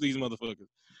these motherfuckers.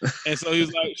 And so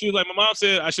she was like, my mom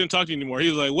said I shouldn't talk to you anymore. He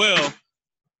was like, well,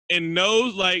 and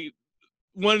knows like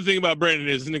one thing about Brandon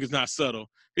is this nigga's not subtle.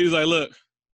 He was like, look,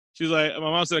 she's like, my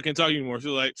mom said I can't talk to you anymore. She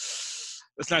was like,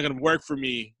 that's not gonna work for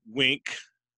me, wink.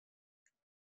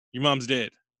 Your mom's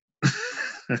dead.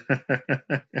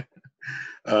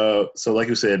 So like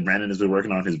you said, Brandon has been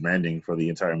working on his branding for the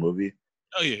entire movie.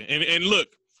 Oh yeah, and look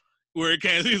where it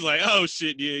came. He's like, oh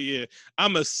shit, yeah.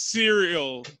 I'm a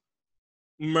serial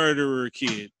murderer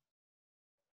kid,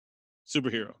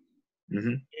 superhero.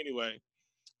 Mm-hmm. Anyway,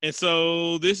 and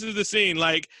so this is the scene.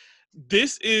 Like,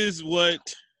 this is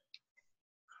what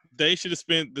they should have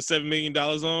spent the $7 million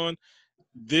on.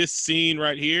 This scene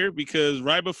right here, because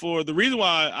right before the reason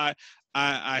why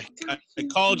I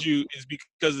called you is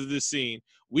because of this scene.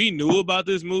 We knew about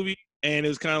this movie and it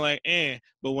was kind of like,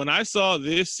 but when I saw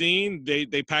this scene,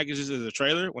 they packaged this as a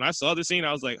trailer. When I saw this scene,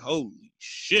 I was like, holy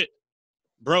shit,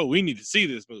 bro, we need to see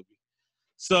this movie.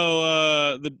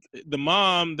 So the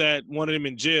mom that wanted him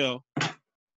in jail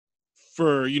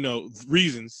for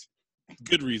reasons,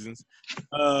 good reasons,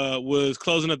 was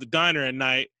closing up the diner at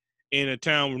night in a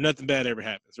town where nothing bad ever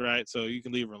happens, right? So you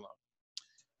can leave her alone.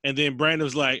 And then Brandon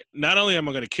was like, not only am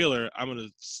I going to kill her, I'm going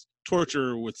to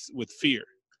torture her with fear.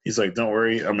 He's like, don't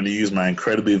worry, I'm going to use my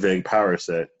incredibly vague power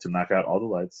set to knock out all the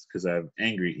lights because I have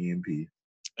angry EMP.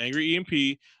 Angry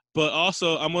EMP. But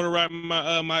also, I'm going to write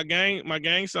my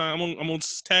gang sign. I'm going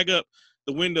to tag up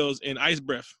the windows in ice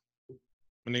breath.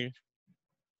 My nigga.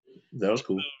 That was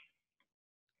cool.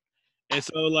 And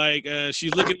so, like,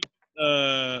 she's looking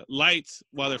at lights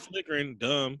while they're flickering,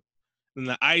 dumb. And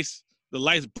the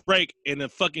lights break, and the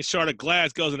fucking shard of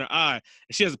glass goes in her eye,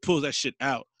 and she has to pull that shit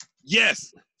out.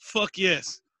 Yes. Fuck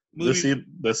yes. The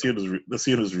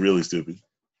scene was really stupid.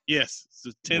 Yes.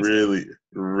 Really,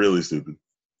 really stupid.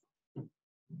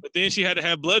 But then she had to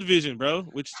have blood vision, bro,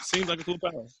 which seems like a cool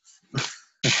power.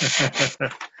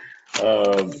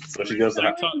 So she goes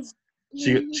to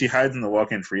she hides in the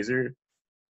walk-in freezer,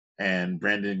 and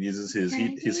Brandon uses his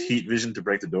heat vision to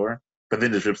break the door, but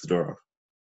then just rips the door off.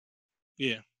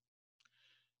 Yeah.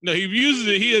 No, he uses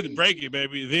it. He had to break it,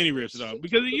 baby. Then he rips it off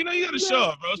because you got to show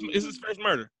off, bro. It's his first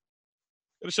murder.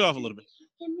 Got to show off a little bit.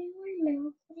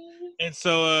 And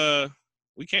so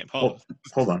we can't pause.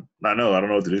 Hold on. I know. I don't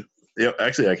know what to do. Yeah,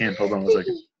 actually, I can't. Hold on 1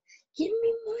 second. Give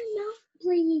me more milk,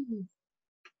 please.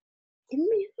 Give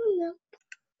me some milk.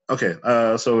 Okay.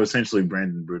 So essentially,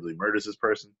 Brandon brutally murders this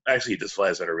person. Actually, he just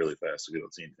flies at her really fast, so we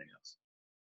don't see anything else.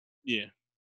 Yeah.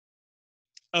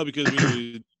 Oh, because we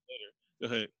knew later. Go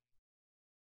ahead.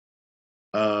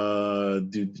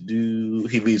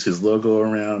 He leaves his logo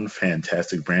around.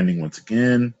 Fantastic branding once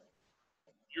again.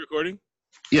 You recording?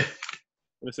 Yeah.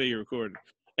 Let's say you're recording.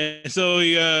 And so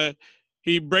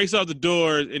he breaks off the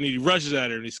door and he rushes at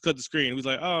her and he's cut the screen. He's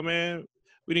like, "Oh man,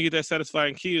 we didn't get that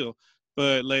satisfying kill."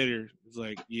 But later it's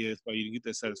like, "Yeah, it's why you didn't get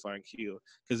that satisfying kill."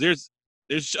 Because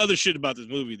there's other shit about this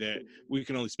movie that we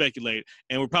can only speculate,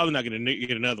 and we're probably not going to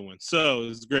get another one. So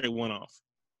it's a great one-off.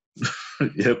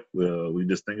 Yep. Well, we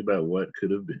just think about what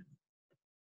could have been.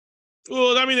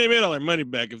 Well, I mean, they made all their money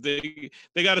back. If they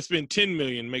got to spend $10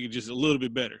 million, make it just a little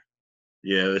bit better.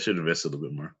 Yeah, they should invest a little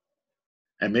bit more,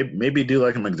 and maybe do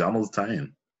like a McDonald's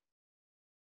tie-in.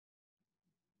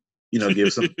 You know,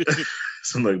 give some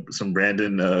some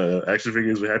Brandon action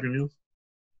figures with Happy Meals.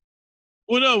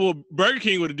 Well, Burger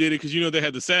King would have did it because they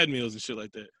had the sad meals and shit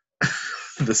like that.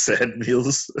 The sad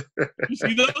meals. You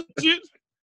see those shit?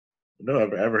 No,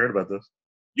 I've ever heard about those.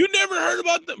 You never heard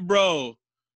about them, bro?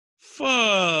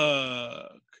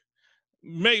 Fuck.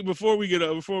 Before we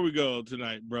go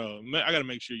tonight, bro. I gotta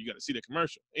make sure you gotta see the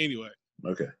commercial. Anyway.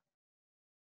 Okay.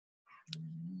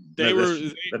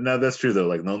 That's true though.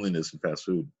 Like loneliness and fast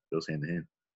food goes hand in hand.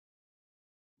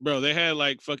 Bro, they had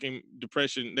like fucking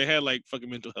depression. They had like fucking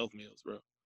mental health meals, bro.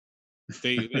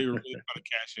 They were really trying to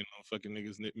cash in on fucking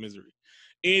niggas' misery.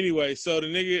 Anyway, so the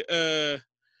nigga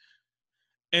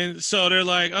and so they're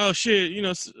like, "Oh shit,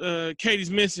 Katie's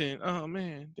missing. Oh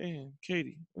man, damn,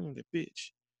 Katie, that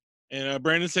bitch." And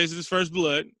Brandon says it's his first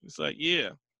blood. It's like, yeah.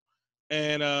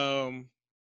 And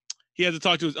he had to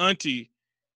talk to his auntie,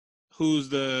 who's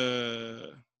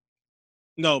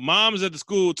mom's at the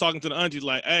school talking to the auntie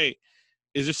like, "Hey,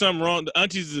 is there something wrong?" The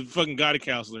auntie's a fucking guidance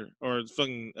counselor or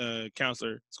fucking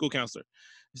counselor, school counselor.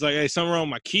 He's like, "Hey, something wrong with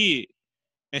my kid."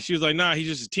 And she was like, "Nah, he's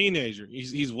just a teenager.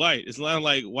 He's white. It's not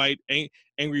like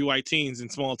angry white teens in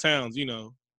small towns,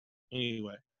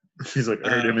 Anyway. He's like, I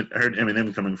heard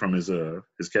Eminem coming from his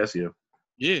Casio.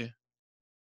 Yeah.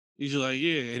 He's like,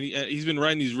 yeah, and he's been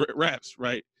writing these raps,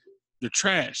 right? They're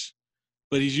trash,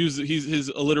 but his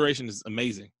alliteration is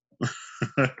amazing.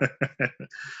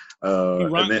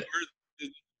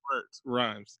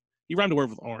 Rhymes. He rhymed the word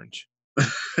with orange.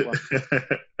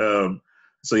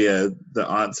 So yeah, the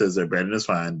aunt says that Brandon is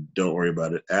fine. Don't worry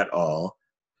about it at all.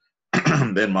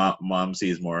 Then mom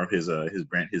sees more of his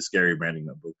scary branding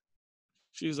notebook.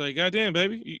 She's like, "God damn,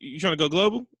 baby, you trying to go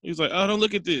global?" He's like, "Oh, don't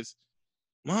look at this,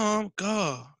 Mom.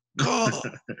 God."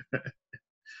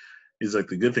 He's like,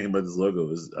 the good thing about this logo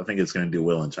is I think it's going to do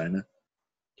well in China.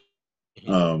 That's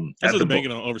what they're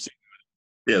banking on overseas.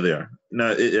 Yeah, they are.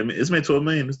 No, it's made $12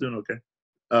 million. It's doing okay.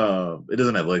 It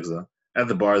doesn't have legs though. At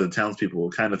the bar, the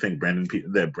townspeople kind of think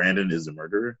that Brandon is the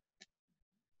murderer,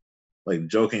 like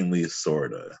jokingly,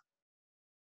 sorta.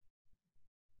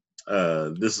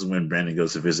 This is when Brandon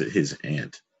goes to visit his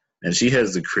aunt, and she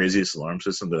has the craziest alarm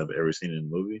system that I've ever seen in a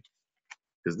movie.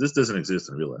 Because this doesn't exist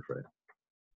in real life, right?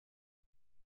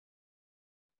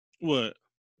 What?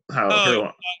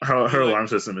 How her alarm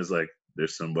system is like,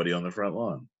 there's somebody on the front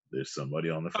lawn. There's somebody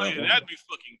on the front lawn. That'd be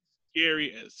fucking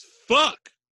scary as fuck.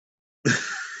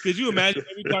 Could you imagine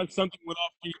every time something went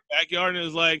off in your backyard and it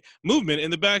was like, movement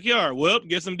in the backyard? Well,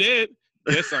 guess I'm dead.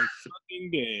 Guess I'm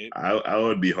fucking dead. I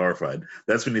would be horrified.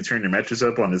 That's when you turn your mattress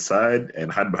up on its side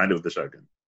and hide behind it with a shotgun.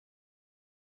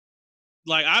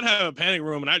 Like, I'd have a panic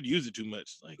room and I'd use it too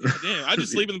much. Like, damn, I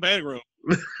just sleep in the panic room.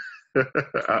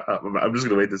 I'm just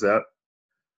gonna wait this out.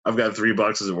 I've got 3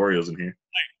 boxes of Oreos in here.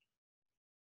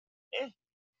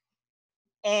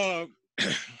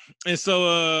 And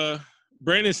so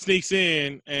Brandon sneaks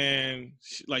in and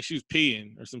she was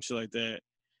peeing or some shit like that.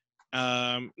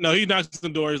 No, he knocks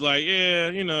on the door. He's like, "Yeah,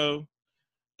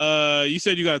 you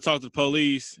said you got to talk to the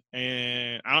police,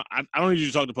 and I don't need you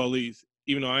to talk to the police,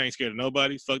 even though I ain't scared of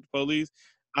nobody. Fuck the police.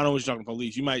 I don't want you talking to the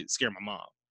police. You might scare my mom,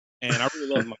 and I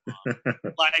really love my mom.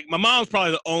 Like, my mom's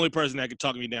probably the only person that could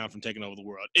talk me down from taking over the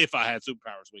world if I had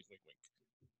superpowers. Wink, wink,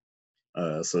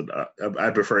 wink. So I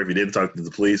prefer if you didn't talk to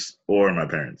the police or my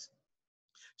parents."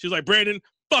 She was like, "Brandon,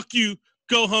 fuck you.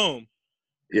 Go home."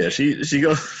 Yeah, she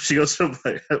goes from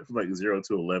like 0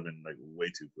 to 11 like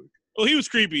way too quick. Well, he was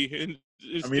creepy, and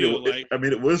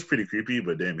it was pretty creepy,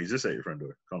 but damn, he's just at your front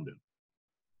door. Calm down.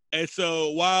 And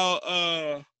so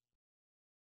while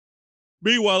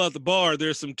Meanwhile, at the bar,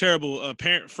 there's some terrible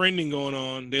parent friending going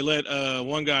on. They let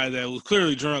one guy that was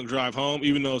clearly drunk drive home,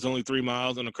 even though it's only 3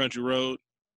 miles on a country road.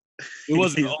 It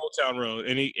wasn't an old town road,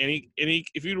 and he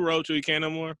if you rode to, he can't no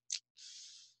more.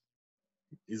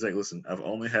 He's like, listen, I've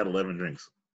only had 11 drinks.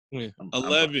 Yeah. I'm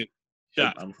 11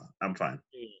 shots. I'm fine.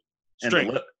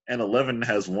 Straight. And 11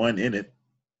 has 1 in it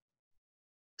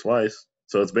twice,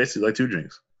 so it's basically like 2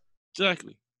 drinks.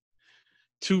 Exactly.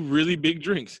 2 really big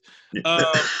drinks.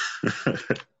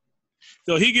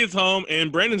 So he gets home,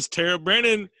 and Brandon's terrible.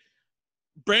 Brandon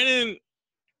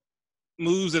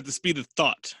moves at the speed of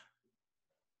thought,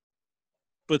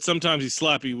 but sometimes he's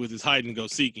sloppy with his hide and go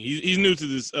seeking. He's new to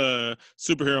this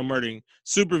supervillain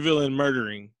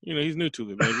murdering. You know, he's new to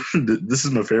it, baby. This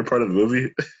is my favorite part of the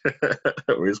movie,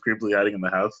 where he's creepily hiding in the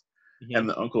house, and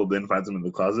the uncle then finds him in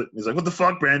the closet. He's like, "What the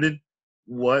fuck, Brandon?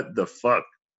 What the fuck?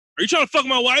 Are you trying to fuck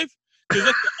my wife? Because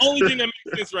that's the only thing that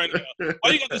makes sense right now.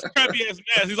 Why you got this crappy ass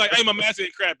mask?" He's like, "Hey, my mask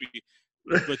ain't crappy."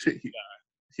 But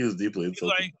He was deeply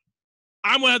insulted. He's like,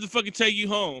 "I'm gonna have to fucking take you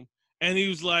home," and he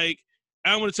was like,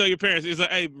 "I'm gonna tell your parents." He's like,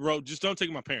 "Hey, bro, just don't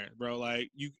take my parents, bro. Like,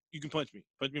 you can punch me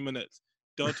in my nuts.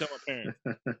 Don't tell my parents."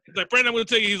 He's like, "Brandon, I'm gonna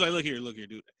tell you." He's like, look here,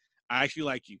 dude. I actually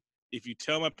like you. If you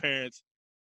tell my parents,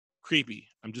 creepy,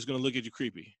 I'm just gonna look at you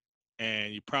creepy,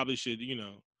 and you probably should, you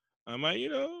know." I'm like,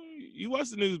 you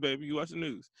watch the news, baby. You watch the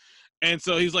news. And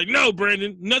so he's like, "No,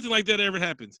 Brandon, nothing like that ever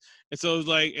happens." And so it's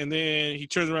like, and then he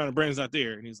turns around and Brandon's not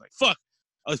there, and he's like, "Fuck,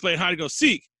 I was playing hide and go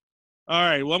seek. All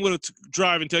right, well, I'm going to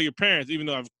drive and tell your parents, even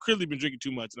though I've clearly been drinking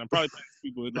too much, and I'm probably playing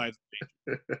people with life."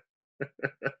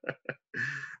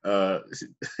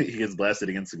 He gets blasted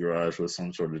against the garage with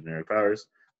some sort of generic powers,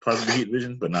 possibly heat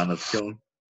vision, but not enough to kill him.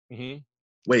 Mm-hmm.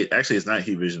 Wait, actually, it's not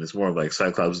heat vision. It's more of like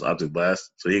Cyclops' optic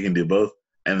blast, so he can do both.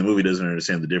 And the movie doesn't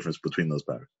understand the difference between those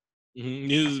powers. Mm-hmm.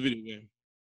 Neither is a video game.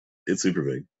 It's super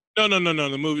big. No.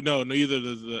 The movie, no. Neither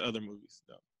does the other movies.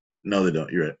 No, they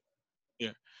don't. You're right.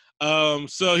 Yeah.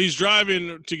 So he's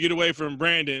driving to get away from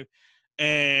Brandon,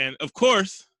 and of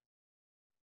course,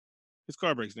 his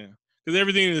car breaks down because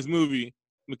everything in this movie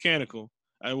mechanical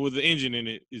with the engine in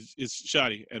it is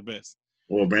shoddy at best.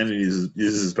 Well, Brandon uses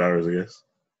his powers, I guess.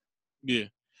 Yeah.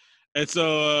 And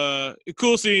so a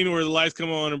cool scene where the lights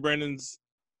come on and Brandon's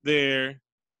there.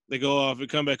 They go off and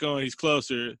come back on. He's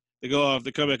closer. They go off.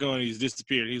 They come back on. And he's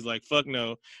disappeared. He's like, "Fuck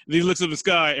no." And he looks up in the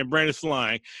sky and Brandon's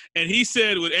flying. And he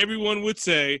said what everyone would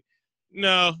say,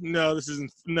 no, this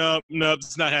isn't. Nope,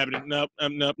 it's not happening. Nope.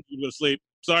 You go to sleep.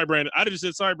 Sorry, Brandon. I just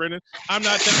said sorry, Brandon. I'm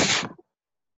not telling you.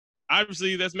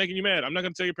 Obviously, that's making you mad. I'm not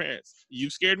going to tell your parents. You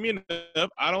scared me enough.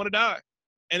 I don't want to die.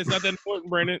 And it's not that important,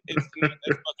 Brandon. It's not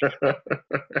that fucking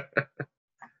important.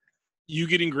 You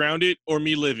getting grounded or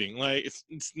me living. Like,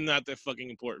 it's not that fucking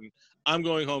important. I'm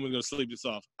going home and going to sleep this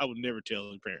off. I would never tell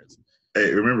your parents.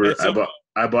 Hey, remember, so,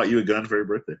 I bought you a gun for your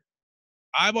birthday.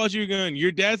 I bought you a gun.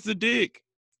 Your dad's the dick.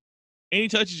 And he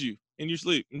touches you in your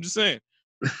sleep. I'm just saying.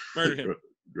 Murder him.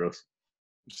 Gross.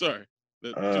 Sorry.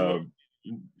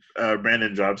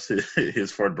 Brandon drops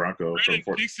his Ford Bronco. Brandon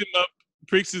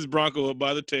picks his Bronco up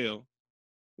by the tail,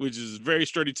 which is a very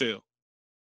sturdy tail.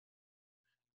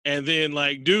 And then,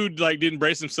 dude, didn't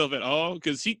brace himself at all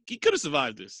because he could have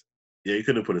survived this. Yeah, he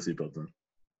could have put a seatbelt on.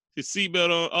 His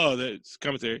seatbelt on. Oh, that's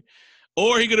commentary.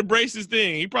 Or he could have braced his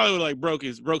thing. He probably would have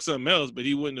broke something else, but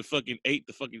he wouldn't have fucking ate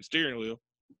the fucking steering wheel.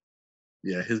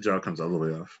 Yeah, his jaw comes all the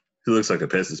way off. He looks like a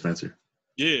pest dispenser.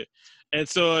 Yeah. And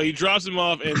so he drops him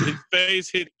off, and his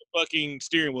face hit the fucking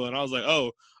steering wheel. And I was like,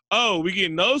 oh, we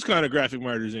getting those kind of graphic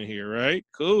murders in here, right?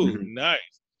 Cool, nice.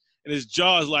 And his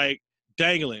jaw is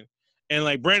dangling,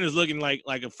 and Brandon's looking like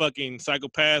a fucking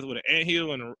psychopath with an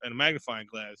anthill and a magnifying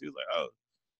glass. He was like, "Oh,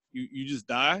 you just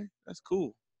die? That's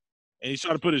cool." And he's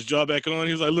trying to put his jaw back on.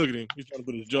 He was like, "Look at him. He's trying to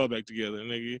put his jaw back together,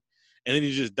 nigga." And then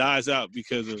he just dies out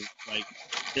because of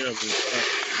terrible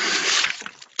stuff.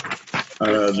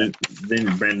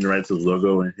 Then Brandon writes his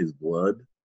logo in his blood.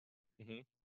 Mm-hmm.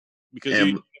 Because he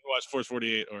never watched Force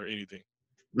 48 or anything.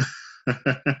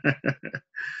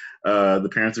 The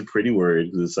parents are pretty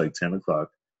worried because it's 10 o'clock,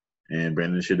 and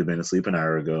Brandon should have been asleep an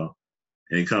hour ago.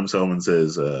 And he comes home and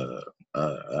says,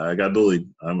 "I got bullied.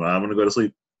 I'm gonna go to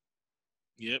sleep."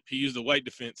 Yep, he used the white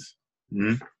defense.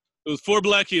 Mm-hmm. It was 4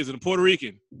 black kids and a Puerto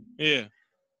Rican. Yeah,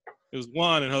 it was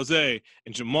Juan and Jose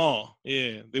and Jamal.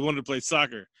 Yeah, they wanted to play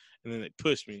soccer, and then they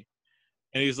pushed me.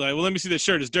 And he's like, "Well, let me see that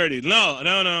shirt. It's dirty." No.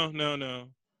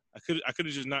 I could have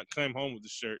just not come home with the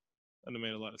shirt. That would have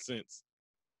made a lot of sense.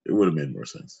 It would have made more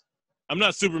sense. I'm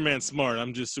not Superman smart.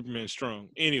 I'm just Superman strong.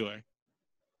 Anyway.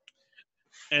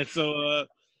 And so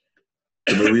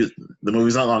the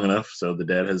movie's not long enough, so the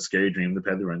dad has a scary dream to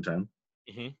pad the runtime.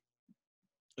 Mm-hmm.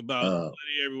 about Uh,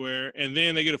 bloody everywhere. And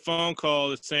then they get a phone call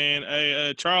that's saying,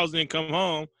 hey, Charles didn't come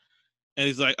home. And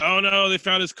he's like, oh no, they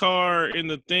found his car in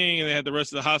the thing and they had to rush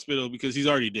to the hospital because he's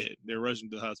already dead. They're rushing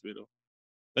to the hospital.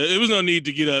 There was no need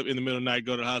to get up in the middle of the night,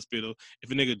 go to the hospital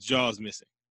if a nigga's jaw's missing.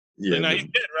 yeah, Like, now he's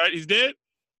dead, right? He's dead.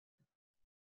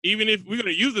 Even if we're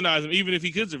going to euthanize him, even if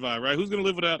he could survive, right? Who's going to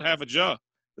live without half a jaw?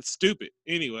 That's stupid.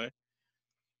 Anyway.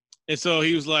 And so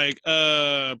he was like,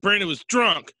 Brandon was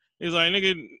drunk. He was like,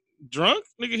 nigga, drunk?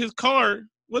 Nigga, his car.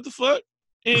 What the fuck?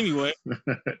 Anyway.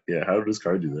 yeah. How did his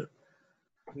car do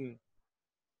that?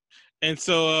 And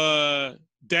so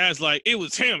Dad's like, it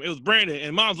was him. It was Brandon.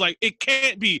 And Mom's like, it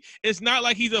can't be. It's not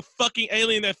like he's a fucking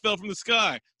alien that fell from the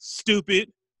sky.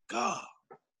 Stupid. God.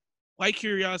 White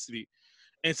curiosity.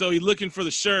 And so he's looking for the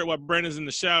shirt while Brandon's in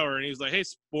the shower. And he's like, hey,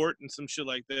 sport, and some shit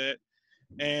like that.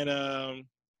 And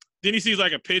then he sees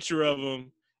like a picture of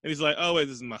him. And he's like, oh, wait,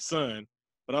 this is my son.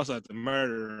 But I also have to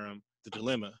murder him. The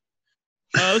dilemma.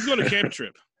 Let's go on a camp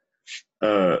trip.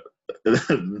 And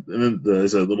then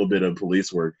there's a little bit of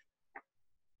police work.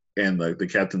 And like the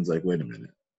captain's like, wait a minute,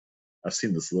 I've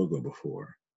seen this logo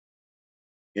before.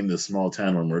 In the small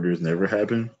town where murders never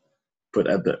happen, but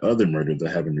at the other murder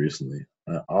that happened recently,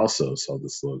 I also saw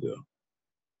this logo.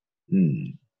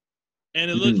 And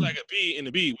it looked like a B in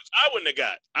the B, which I wouldn't have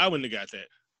got that.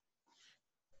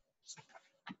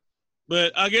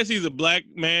 But I guess he's a black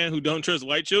man who don't trust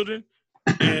white children,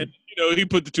 and he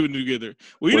put the two together.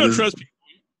 Well, you don't trust people.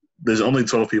 There's only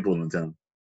 12 people in the town.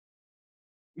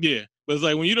 Yeah. But it's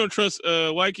like when you don't trust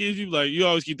white kids, you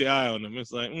always keep the eye on them.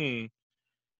 It's like,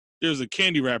 there's a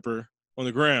candy wrapper on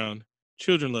the ground.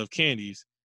 Children love candies.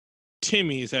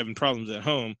 Timmy is having problems at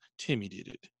home. Timmy did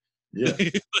it. Yeah.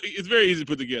 It's very easy to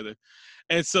put together.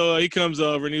 And so he comes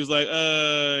over and he was like,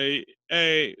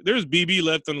 hey, there's BB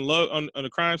left on the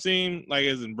crime scene, like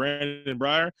as in Brandon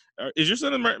Breyer. Is your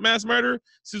son a mass murderer?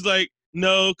 She's like,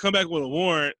 no, come back with a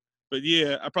warrant. But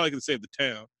yeah, I probably could have saved the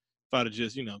town if I'd have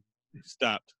just,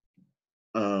 stopped.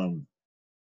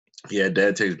 Yeah,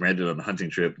 Dad takes Brandon on a hunting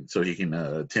trip so he can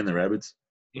tend the rabbits.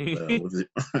 Yeah,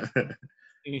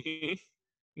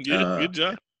 good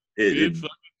job. Good fucking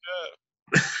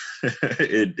job.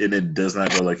 It does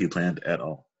not go like he planned at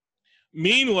all.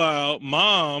 Meanwhile,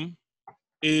 Mom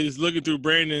is looking through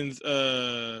Brandon's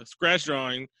scratch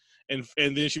drawing, and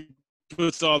then she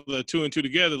puts all the two and two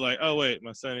together, like, oh wait,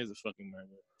 my son is a fucking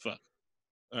murderer. Fuck.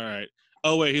 All right.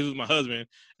 Oh wait, he was my husband,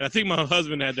 and I think my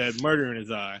husband had that murder in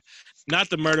his eye. Not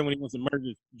the murder when he wants to murder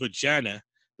his vagina.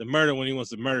 The murder when he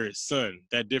wants to murder his son.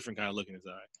 That different kind of look in his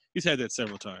eye. He's had that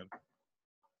several times.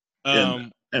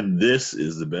 And this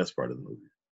is the best part of the movie.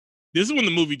 This is when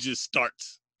the movie just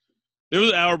starts. There was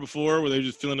an hour before where they were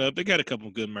just filling up. They got a couple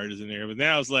of good murders in there, but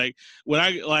now it's like when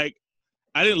I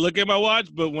didn't look at my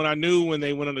watch, but when I knew when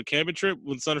they went on the camping trip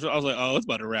with Sunday, I was like, oh, it's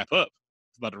about to wrap up.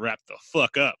 It's about to wrap the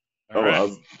fuck up. All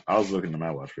right? I was looking at my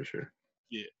watch for sure.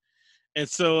 Yeah, and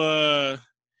so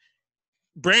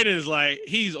Brandon is like,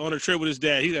 he's on a trip with his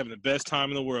dad. He's having the best time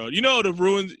in the world. You know to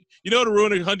ruin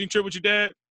a hunting trip with your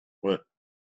dad? What?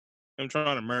 I'm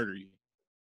trying to murder you.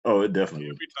 Oh, it definitely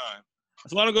every time.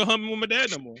 That's why I don't go hunting with my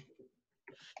dad no more.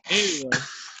 Anyway.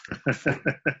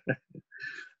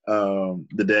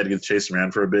 The dad gets chased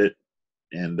around for a bit,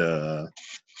 and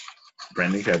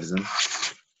Brandon catches him.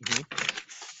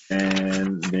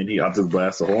 And then he opted to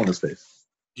blast a hole in his face.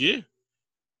 Yeah.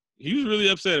 He was really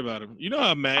upset about him. You know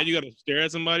how mad you got to stare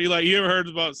at somebody? Like, you ever heard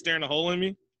about staring a hole in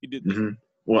me? He did that. Mm-hmm.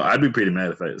 Well, I'd be pretty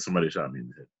mad if somebody shot me in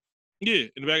the head. Yeah,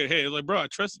 in the back of the head. Like, bro, I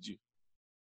trusted you.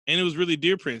 And it was really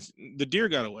deer prints. The deer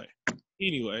got away.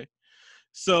 Anyway.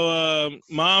 So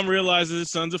Mom realizes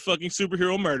his son's a fucking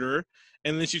superhero murderer.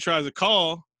 And then she tries to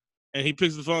call. And he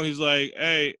picks the phone. He's like,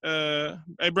 hey,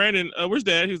 Brandon, where's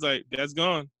Dad? He's like, Dad's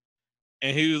gone.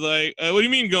 And he was like, what do you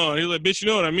mean gone? He's like, bitch, you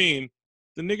know what I mean.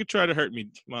 The nigga tried to hurt me,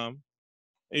 Mom.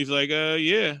 And he's like,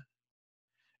 yeah.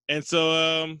 And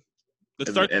so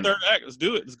let's start the third act. Let's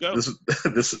do it. Let's go.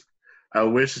 I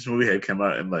wish this movie had come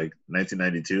out in like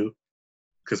 1992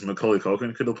 because Macaulay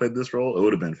Culkin could have played this role. It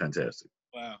would have been fantastic.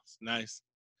 Wow, nice.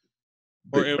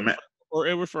 Or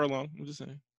Edward Furlong. I'm just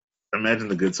saying. Imagine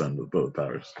the good son with both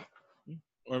powers.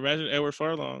 Or imagine Edward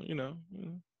Furlong.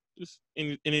 Just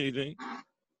in anything.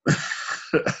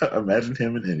 Imagine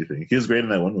him in anything. He was great in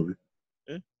that one movie.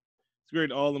 Yeah, it's great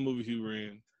in all the movies he were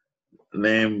in.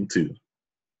 Name two.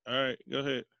 All right, go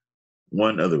ahead.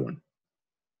 One other one.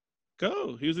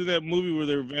 Go. He was in that movie where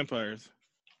they were vampires.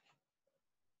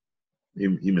 He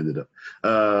made it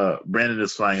up. Brandon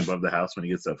is flying above the house when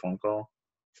he gets that phone call.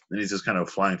 And he's just kind of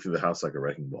flying through the house like a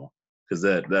wrecking ball. Because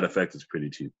that effect is pretty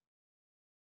cheap.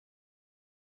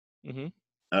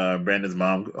 Mm-hmm. Brandon's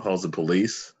mom calls the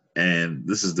police. And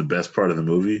this is the best part of the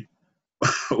movie,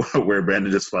 where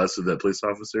Brandon just flies to that police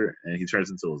officer and he turns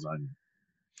into lasagna.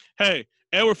 Hey,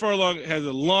 Edward Furlong has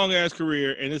a long ass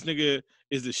career, and this nigga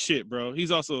is the shit, bro.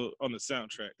 He's also on the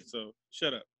soundtrack, so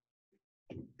shut up.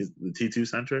 Is the T2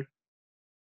 soundtrack?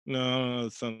 No,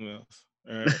 it's something else.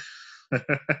 All right.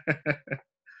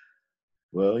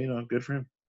 Well, good for him.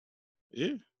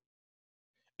 Yeah.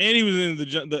 And he was in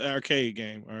the arcade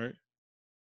game, all right?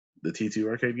 The T2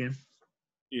 arcade game?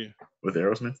 Yeah. With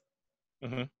Aerosmith?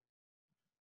 Uh-huh.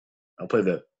 I'll play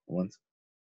that once.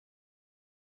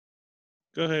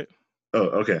 Go ahead.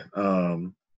 Oh, okay.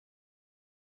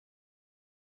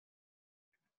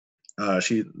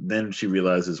 She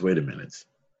realizes, wait a minute,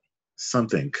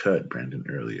 something cut Brandon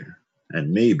earlier,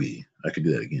 and maybe I could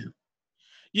do that again.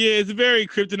 Yeah, it's a very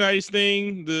kryptonite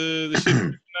thing. The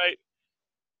shit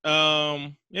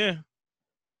kryptonite. Yeah,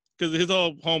 because his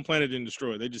whole home planet didn't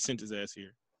destroy. They just sent his ass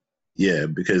here. Yeah,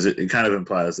 because it kind of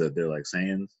implies that they're like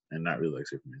Saiyans and not really like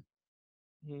Superman.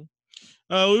 Mm-hmm.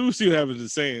 We will see what happens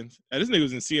to Saiyans. This nigga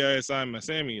was in CSI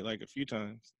Miami like a few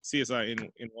times. CSI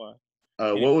NY.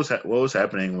 What was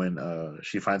happening when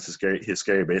she finds his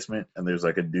scary basement and there's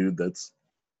like a dude that's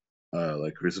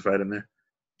like crucified in there?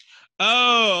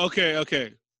 Oh,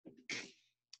 okay.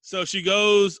 So she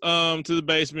goes to the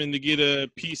basement to get a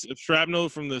piece of shrapnel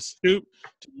from the stoop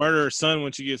to murder her son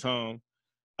when she gets home.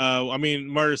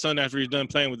 Murder her son after he's done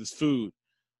playing with his food,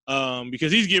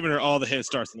 because he's giving her all the head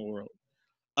starts in the world.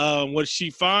 What she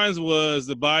finds was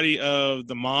the body of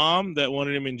the mom that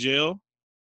wanted him in jail.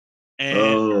 And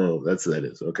that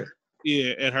is okay.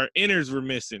 Yeah, and her innards were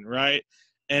missing, right?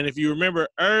 And if you remember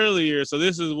earlier, so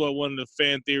this is what one of the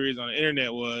fan theories on the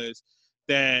internet was,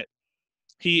 that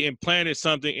he implanted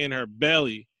something in her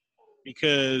belly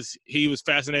because he was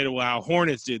fascinated with how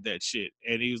hornets did that shit.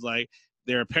 And he was like,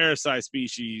 they're a parasite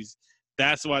species.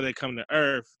 That's why they come to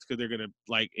Earth, because they're going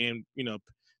to,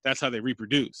 that's how they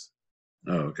reproduce.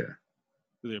 Oh, okay.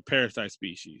 They're a parasite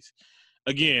species.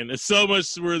 Again, there's so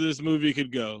much where this movie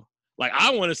could go. Like,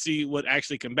 I want to see what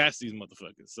actually combats these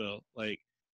motherfuckers. So,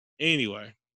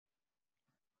 anyway.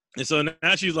 And so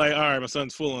now she's like, all right, my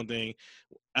son's full on thing.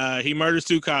 He murders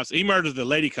 2 cops. He murders the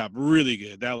lady cop really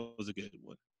good. That was a good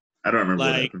one. I don't remember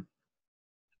what happened.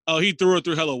 Oh, he threw her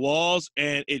through hella walls,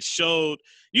 and it showed,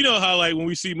 how when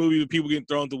we see movies with people getting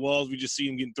thrown through walls, we just see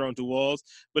them getting thrown through walls.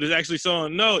 But it's actually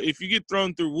showing, no, if you get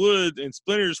thrown through wood and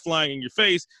splinters flying in your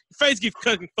face gets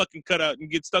fucking cut out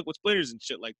and get stuck with splinters and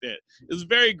shit like that. It was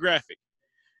very graphic.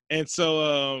 And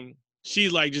so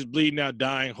she's just bleeding out,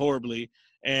 dying horribly.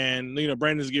 And,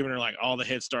 Brandon's giving her all the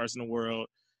head starts in the world.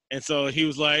 And so he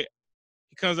was like,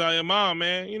 he comes out, your mom,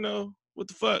 man, what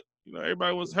the fuck?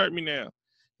 Everybody wants to hurt me now.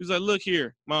 He was like, look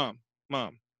here, mom,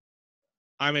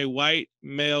 I'm a white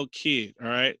male kid, all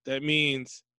right? That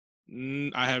means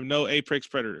I have no apex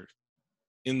predator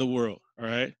in the world, all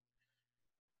right?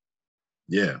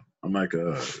 Yeah, I'm like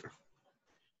an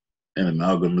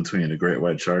amalgam between a great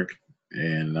white shark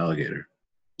and an alligator.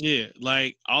 Yeah,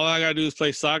 all I gotta do is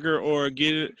play soccer or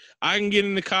I can get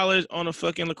into college on a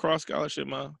fucking lacrosse scholarship,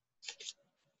 mom.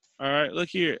 All right, look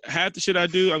here. Half the shit I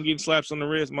do, I'm getting slaps on the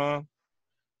wrist, mom.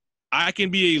 I can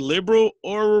be a liberal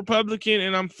or a Republican,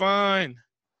 and I'm fine.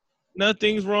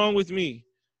 Nothing's wrong with me.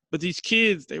 But these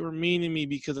kids, they were mean to me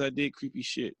because I did creepy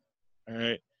shit. All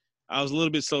right? I was a little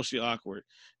bit socially awkward.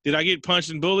 Did I get punched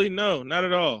and bullied? No, not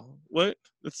at all. What?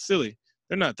 That's silly.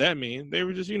 They're not that mean. They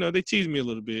were just, they teased me a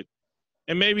little bit.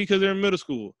 And maybe because they're in middle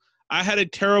school. I had a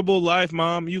terrible life,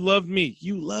 Mom. You loved me.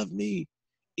 You loved me.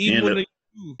 Even when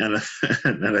and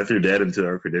I threw Dad into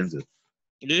our credenza.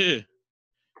 Yeah.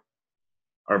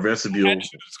 Our vestibule.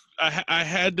 I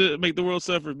had to make the world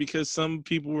suffer because some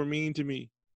people were mean to me.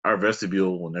 Our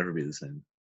vestibule will never be the same.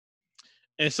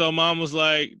 And so Mom was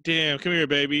like, damn, come here,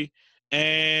 baby.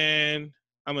 And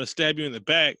I'm going to stab you in the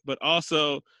back. But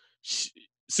also,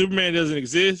 Superman doesn't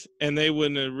exist. And they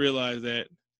wouldn't have realized that,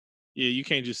 yeah, you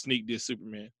can't just sneak this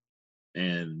Superman.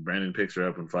 And Brandon picks her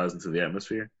up and flies into the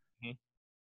atmosphere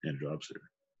and drops her.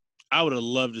 I would have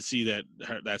loved to see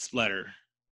that splatter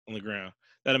on the ground.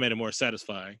 That would have made it more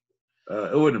satisfying.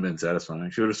 It wouldn't have been satisfying.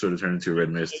 She would have sort of turned into a red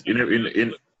mist.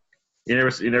 You're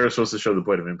never supposed to show the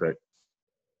point of impact.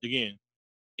 Again,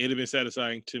 it'd have been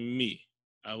satisfying to me.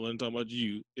 I wasn't talking about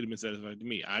you. It'd have been satisfying to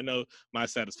me. I know my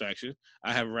satisfaction.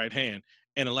 I have a right hand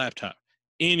and a laptop.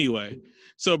 Anyway,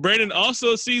 so Brandon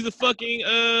also sees a fucking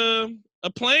a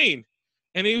plane,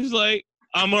 and he was like,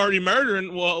 "I'm already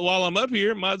murdering while I'm up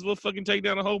here. Might as well fucking take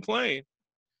down a whole plane."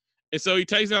 And so he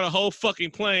takes down a whole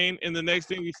fucking plane, and the next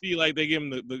thing we see, they give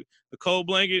him the cold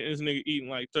blanket, and this nigga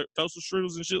eating toaster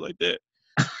strudels and shit like that.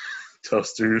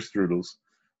 Toaster strudels,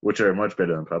 which are much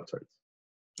better than Pop-Tarts.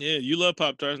 Yeah, you love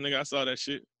Pop Tarts, nigga. I saw that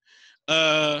shit.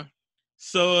 And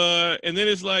then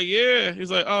it's like, yeah, he's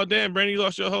like, oh damn, Brandon, you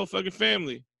lost your whole fucking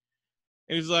family.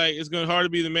 And he's like, it's going to hard to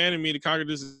be the man in me to conquer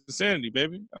this insanity,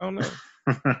 baby. I don't know.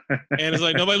 And it's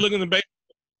like, nobody look in the basement.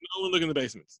 No one look in the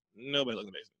basements. Nobody look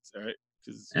in the basements, all right?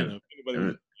 Because,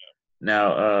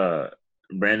 now,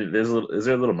 Brandon, is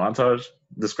there a little montage?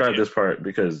 Describe this part,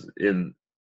 because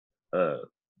I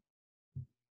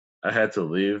had to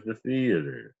leave the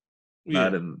theater.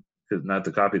 Not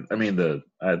the copy. I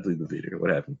had to leave the theater. What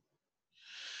happened?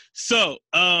 So,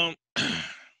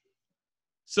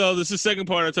 so this is the second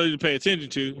part I told you to pay attention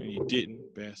to, and you didn't,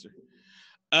 bastard.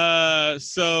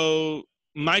 So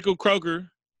Michael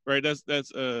Croker, right? That's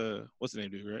what's the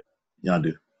name, dude? Right?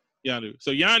 Yondu.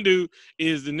 So Yondu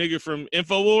is the nigga from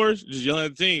InfoWars, just yelling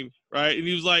at the team, right? And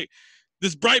he was like,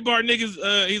 "This Breitbart nigga's,"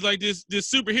 he's like, "This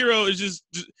superhero is just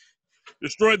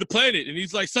destroyed the planet," and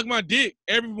he's like, "Suck my dick,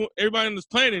 everybody on this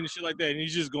planet," and shit like that. And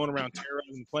he's just going around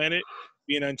terrorizing the planet,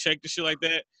 being unchecked and shit like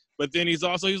that. But then he's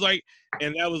like,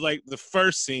 and that was like the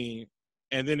first scene,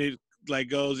 and then it like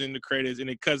goes into credits and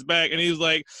it cuts back, and he's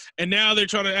like, and now they're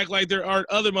trying to act like there aren't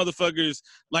other motherfuckers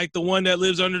like the one that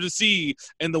lives under the sea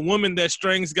and the woman that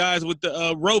strings guys with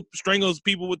the rope, strangles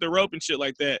people with the rope and shit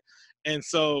like that. And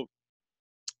so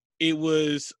it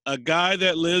was a guy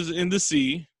that lives in the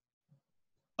sea,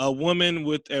 a woman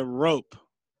with a rope,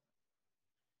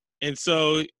 and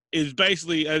so it's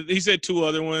basically he said two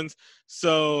other ones.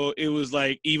 So it was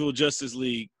like evil Justice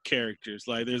League characters.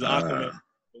 Like there's Aquaman,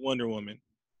 Wonder Woman.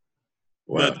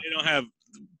 Wow. But they don't have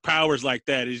powers like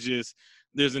that. It's just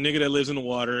there's a nigga that lives in the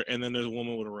water, and then there's a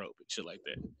woman with a rope and shit like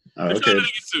that. They're trying not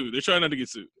to get sued. They're trying not to get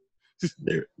sued.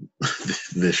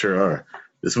 They sure are.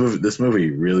 This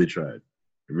movie really tried.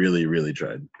 Really, really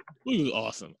tried. It was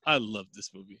awesome. I love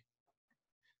this movie.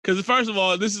 Because first of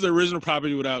all, this is original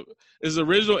property it's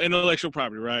original intellectual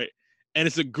property, right? And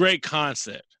it's a great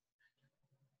concept.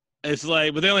 It's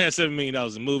like, but they only had $7 million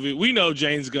in the movie. We know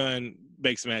James Gunn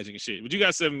makes magic and shit, but you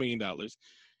got $7 million.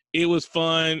 It was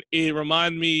fun. It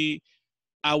reminded me,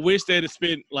 I wish they had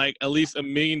spent like at least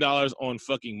 $1 million on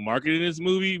fucking marketing this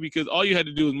movie, because all you had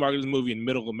to do was market this movie in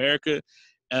middle America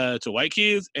to white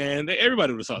kids, and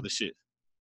everybody would have saw this shit.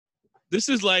 This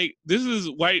is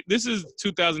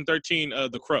 2013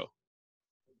 The Crow.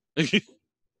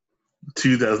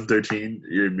 2013,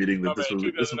 you're admitting that this was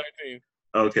 2019.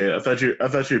 Okay, I thought you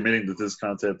were admitting that this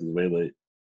concept is way late.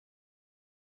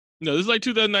 No, this is like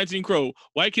 2019 Crow.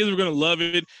 White kids were gonna love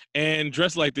it and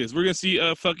dress like this. We're gonna see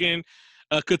fucking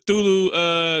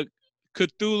Cthulhu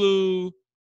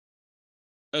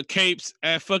capes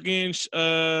at fucking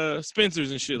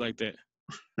Spencer's and shit like that.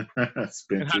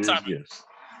 Spencer's, yes.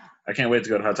 I can't wait to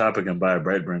go to Hot Topic and buy a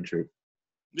Brightburn shirt.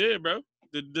 Yeah, bro.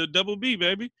 The double B,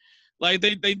 baby. Like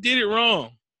they did it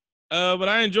wrong. But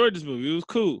I enjoyed this movie. It was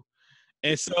cool.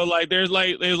 And so like they was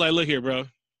like, look here, bro.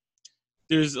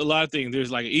 There's a lot of things. There's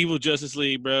like evil Justice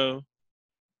League, bro.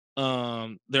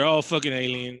 They're all fucking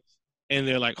aliens, and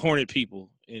they're like hornet people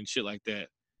and shit like that.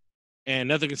 And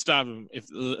nothing can stop them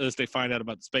unless they find out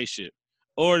about the spaceship.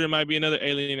 Or there might be another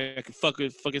alien that can fuck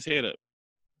his head up.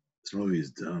 This movie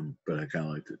is dumb, but I kind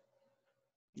of liked it.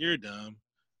 You're dumb.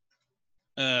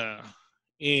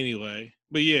 Anyway,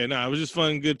 but yeah, it was just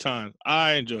fun, good time.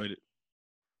 I enjoyed it.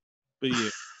 But yeah,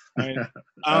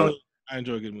 I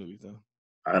enjoy good movies though.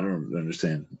 I don't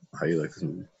understand how you like this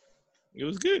movie. It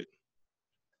was good.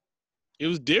 It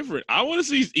was different. I want to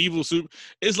see evil super.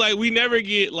 It's like we never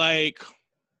get like.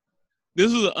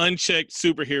 This was an unchecked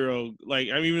superhero. Like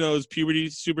even though it's puberty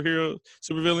superhero,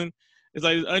 supervillain, it's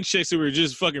like unchecked superhero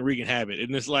just fucking wreaking havoc.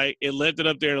 And it's like it left it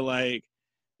up there to like,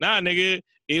 nah, nigga,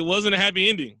 it wasn't a happy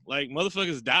ending. Like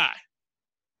motherfuckers die.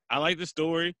 I like the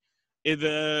story.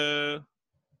 I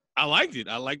liked it.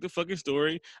 I like the fucking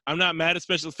story. I'm not mad at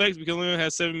special effects because it only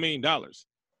has $7 million.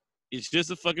 It's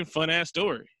just a fucking fun ass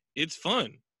story. It's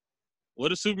fun.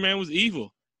 What if Superman was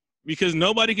evil? Because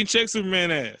nobody can check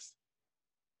Superman ass.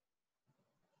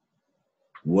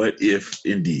 What if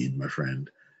indeed, my friend?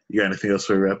 You got anything else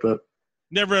for a wrap up?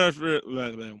 Never wrap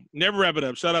it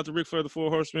up. Shout out to Ric Flair, the Four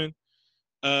Horsemen,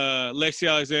 Lexi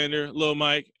Alexander, Lil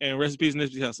Mike, and rest in peace,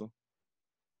 Nipsey Hussle.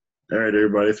 All right,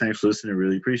 everybody. Thanks for listening.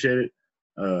 Really appreciate it.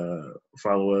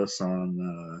 Follow us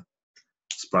on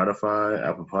Spotify,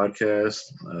 Apple Podcasts,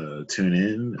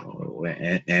 TuneIn,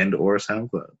 or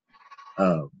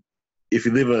SoundCloud. If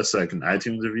you leave us like an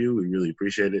iTunes review, we really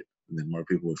appreciate it. And then more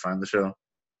people would find the show.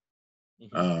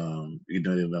 Mm-hmm. You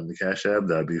can donate it on the Cash App.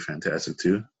 That'd be fantastic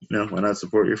too. Why not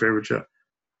support your favorite show?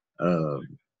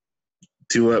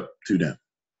 2 up, 2 down.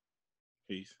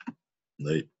 Peace.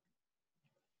 Late.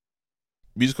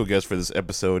 Musical guest for this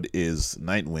episode is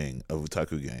Nightwing of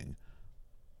Otaku Gang.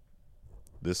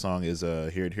 This song is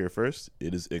Hear It Here First.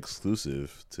 It is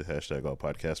exclusive to hashtag All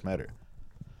Podcasts Matter.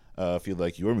 If you'd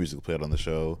like your music played on the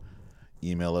show,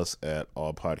 email us at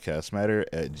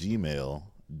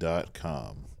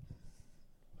allpodcastmatter@gmail.com.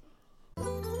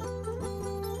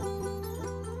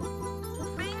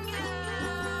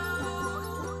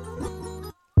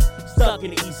 Stuck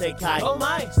in the Isekai. Oh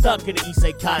my. Stuck in the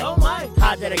Isekai. Oh my.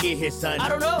 How did I get here, son? I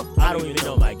don't know. I don't even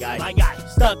know, my guy. My guy.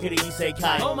 Stuck in the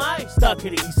Isekai. Oh my. Stuck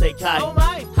in the Isekai. Oh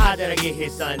my. How did I get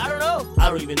here, son? I don't know. I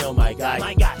don't even know, my guy.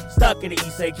 My guy. Stuck in the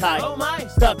Isekai. Oh my.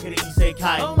 Stuck in the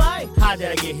Isekai. Oh my. How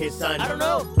did I get here, son? I don't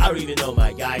know. I don't even know,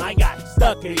 my guy. My guy.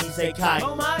 Stuck in the Isekai.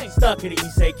 Oh my. Stuck in the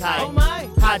Isekai. Oh my.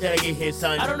 How did I get here,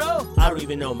 son? I don't know. I don't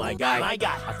even know, my guy. My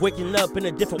guy. I've waken up in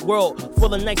a different world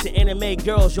full of nights and anime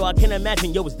girls. Yo, I can't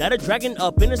imagine. Yo, is that a dragon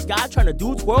up in the sky trying to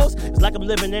do twirls? It's like I'm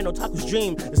living in Otaku's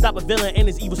dream to stop a villain and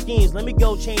his evil schemes. Let me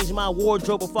go change my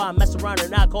wardrobe before I mess around and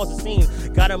not cause a scene.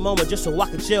 Got a moment just so I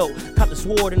can chill. Cop the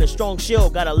sword and a strong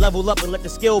shield. Gotta level up and let the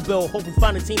skill build. Hope we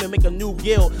find a team and make a new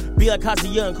guild. Be like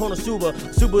Kazuya and Konosuba,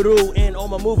 Subaru and all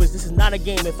my movies. This is not a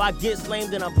game. If I get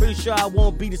slammed, then I'm pretty sure I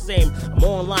won't be the same. I'm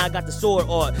online, got the sword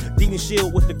art, demon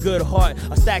shield with a good heart.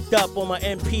 I stacked up on my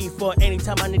MP for any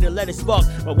time I need to let it spark.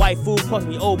 My waifu calls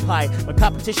me Opie. My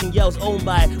competition yells oh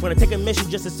my. When I take a mission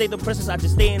just to save the princess, I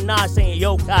just stay in nod saying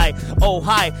yokai. Oh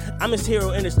hi, I'm his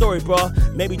hero in the story, bro.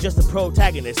 Maybe just a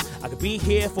protagonist. I could be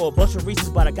here for a bunch of reasons,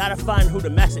 but I gotta find who the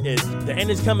master is. The end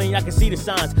is coming, I can see the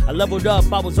signs. I leveled up,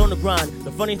 I was on the grind.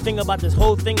 The funny thing about this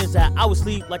whole thing is that I was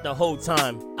asleep like the whole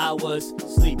time. I was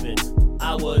sleeping,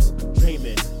 I was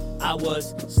dreaming, I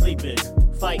was sleeping,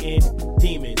 fighting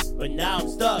demons. But now I'm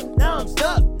stuck, now I'm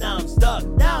stuck, now I'm stuck,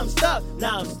 now I'm stuck,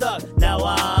 now I'm stuck. Now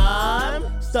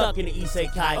I'm stuck in the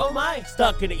Isekai. Oh my.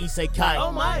 Stuck in the Isekai.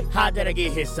 Oh my. How did I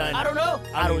get here, son? I don't know.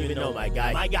 I don't even know, my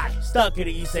guy. My guy. Stuck in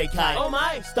the Isekai. Oh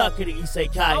my. Stuck in the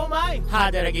Isekai. Oh my. How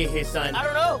did I get here, son? I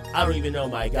don't know. I don't even know,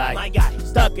 my guy. My guy.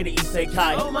 Stuck in the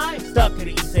Isekai. Oh my. Stuck in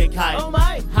the Isekai. Oh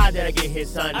my. How did I get here,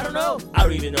 son? I don't know. I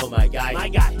don't even know, my guy. My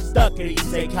guy. Stuck in the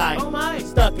Isekai. Oh my.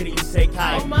 Stuck in the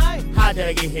Isekai. Oh my. How did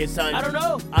I get here, son? I don't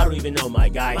know. I don't even know, my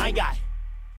guy. My guy.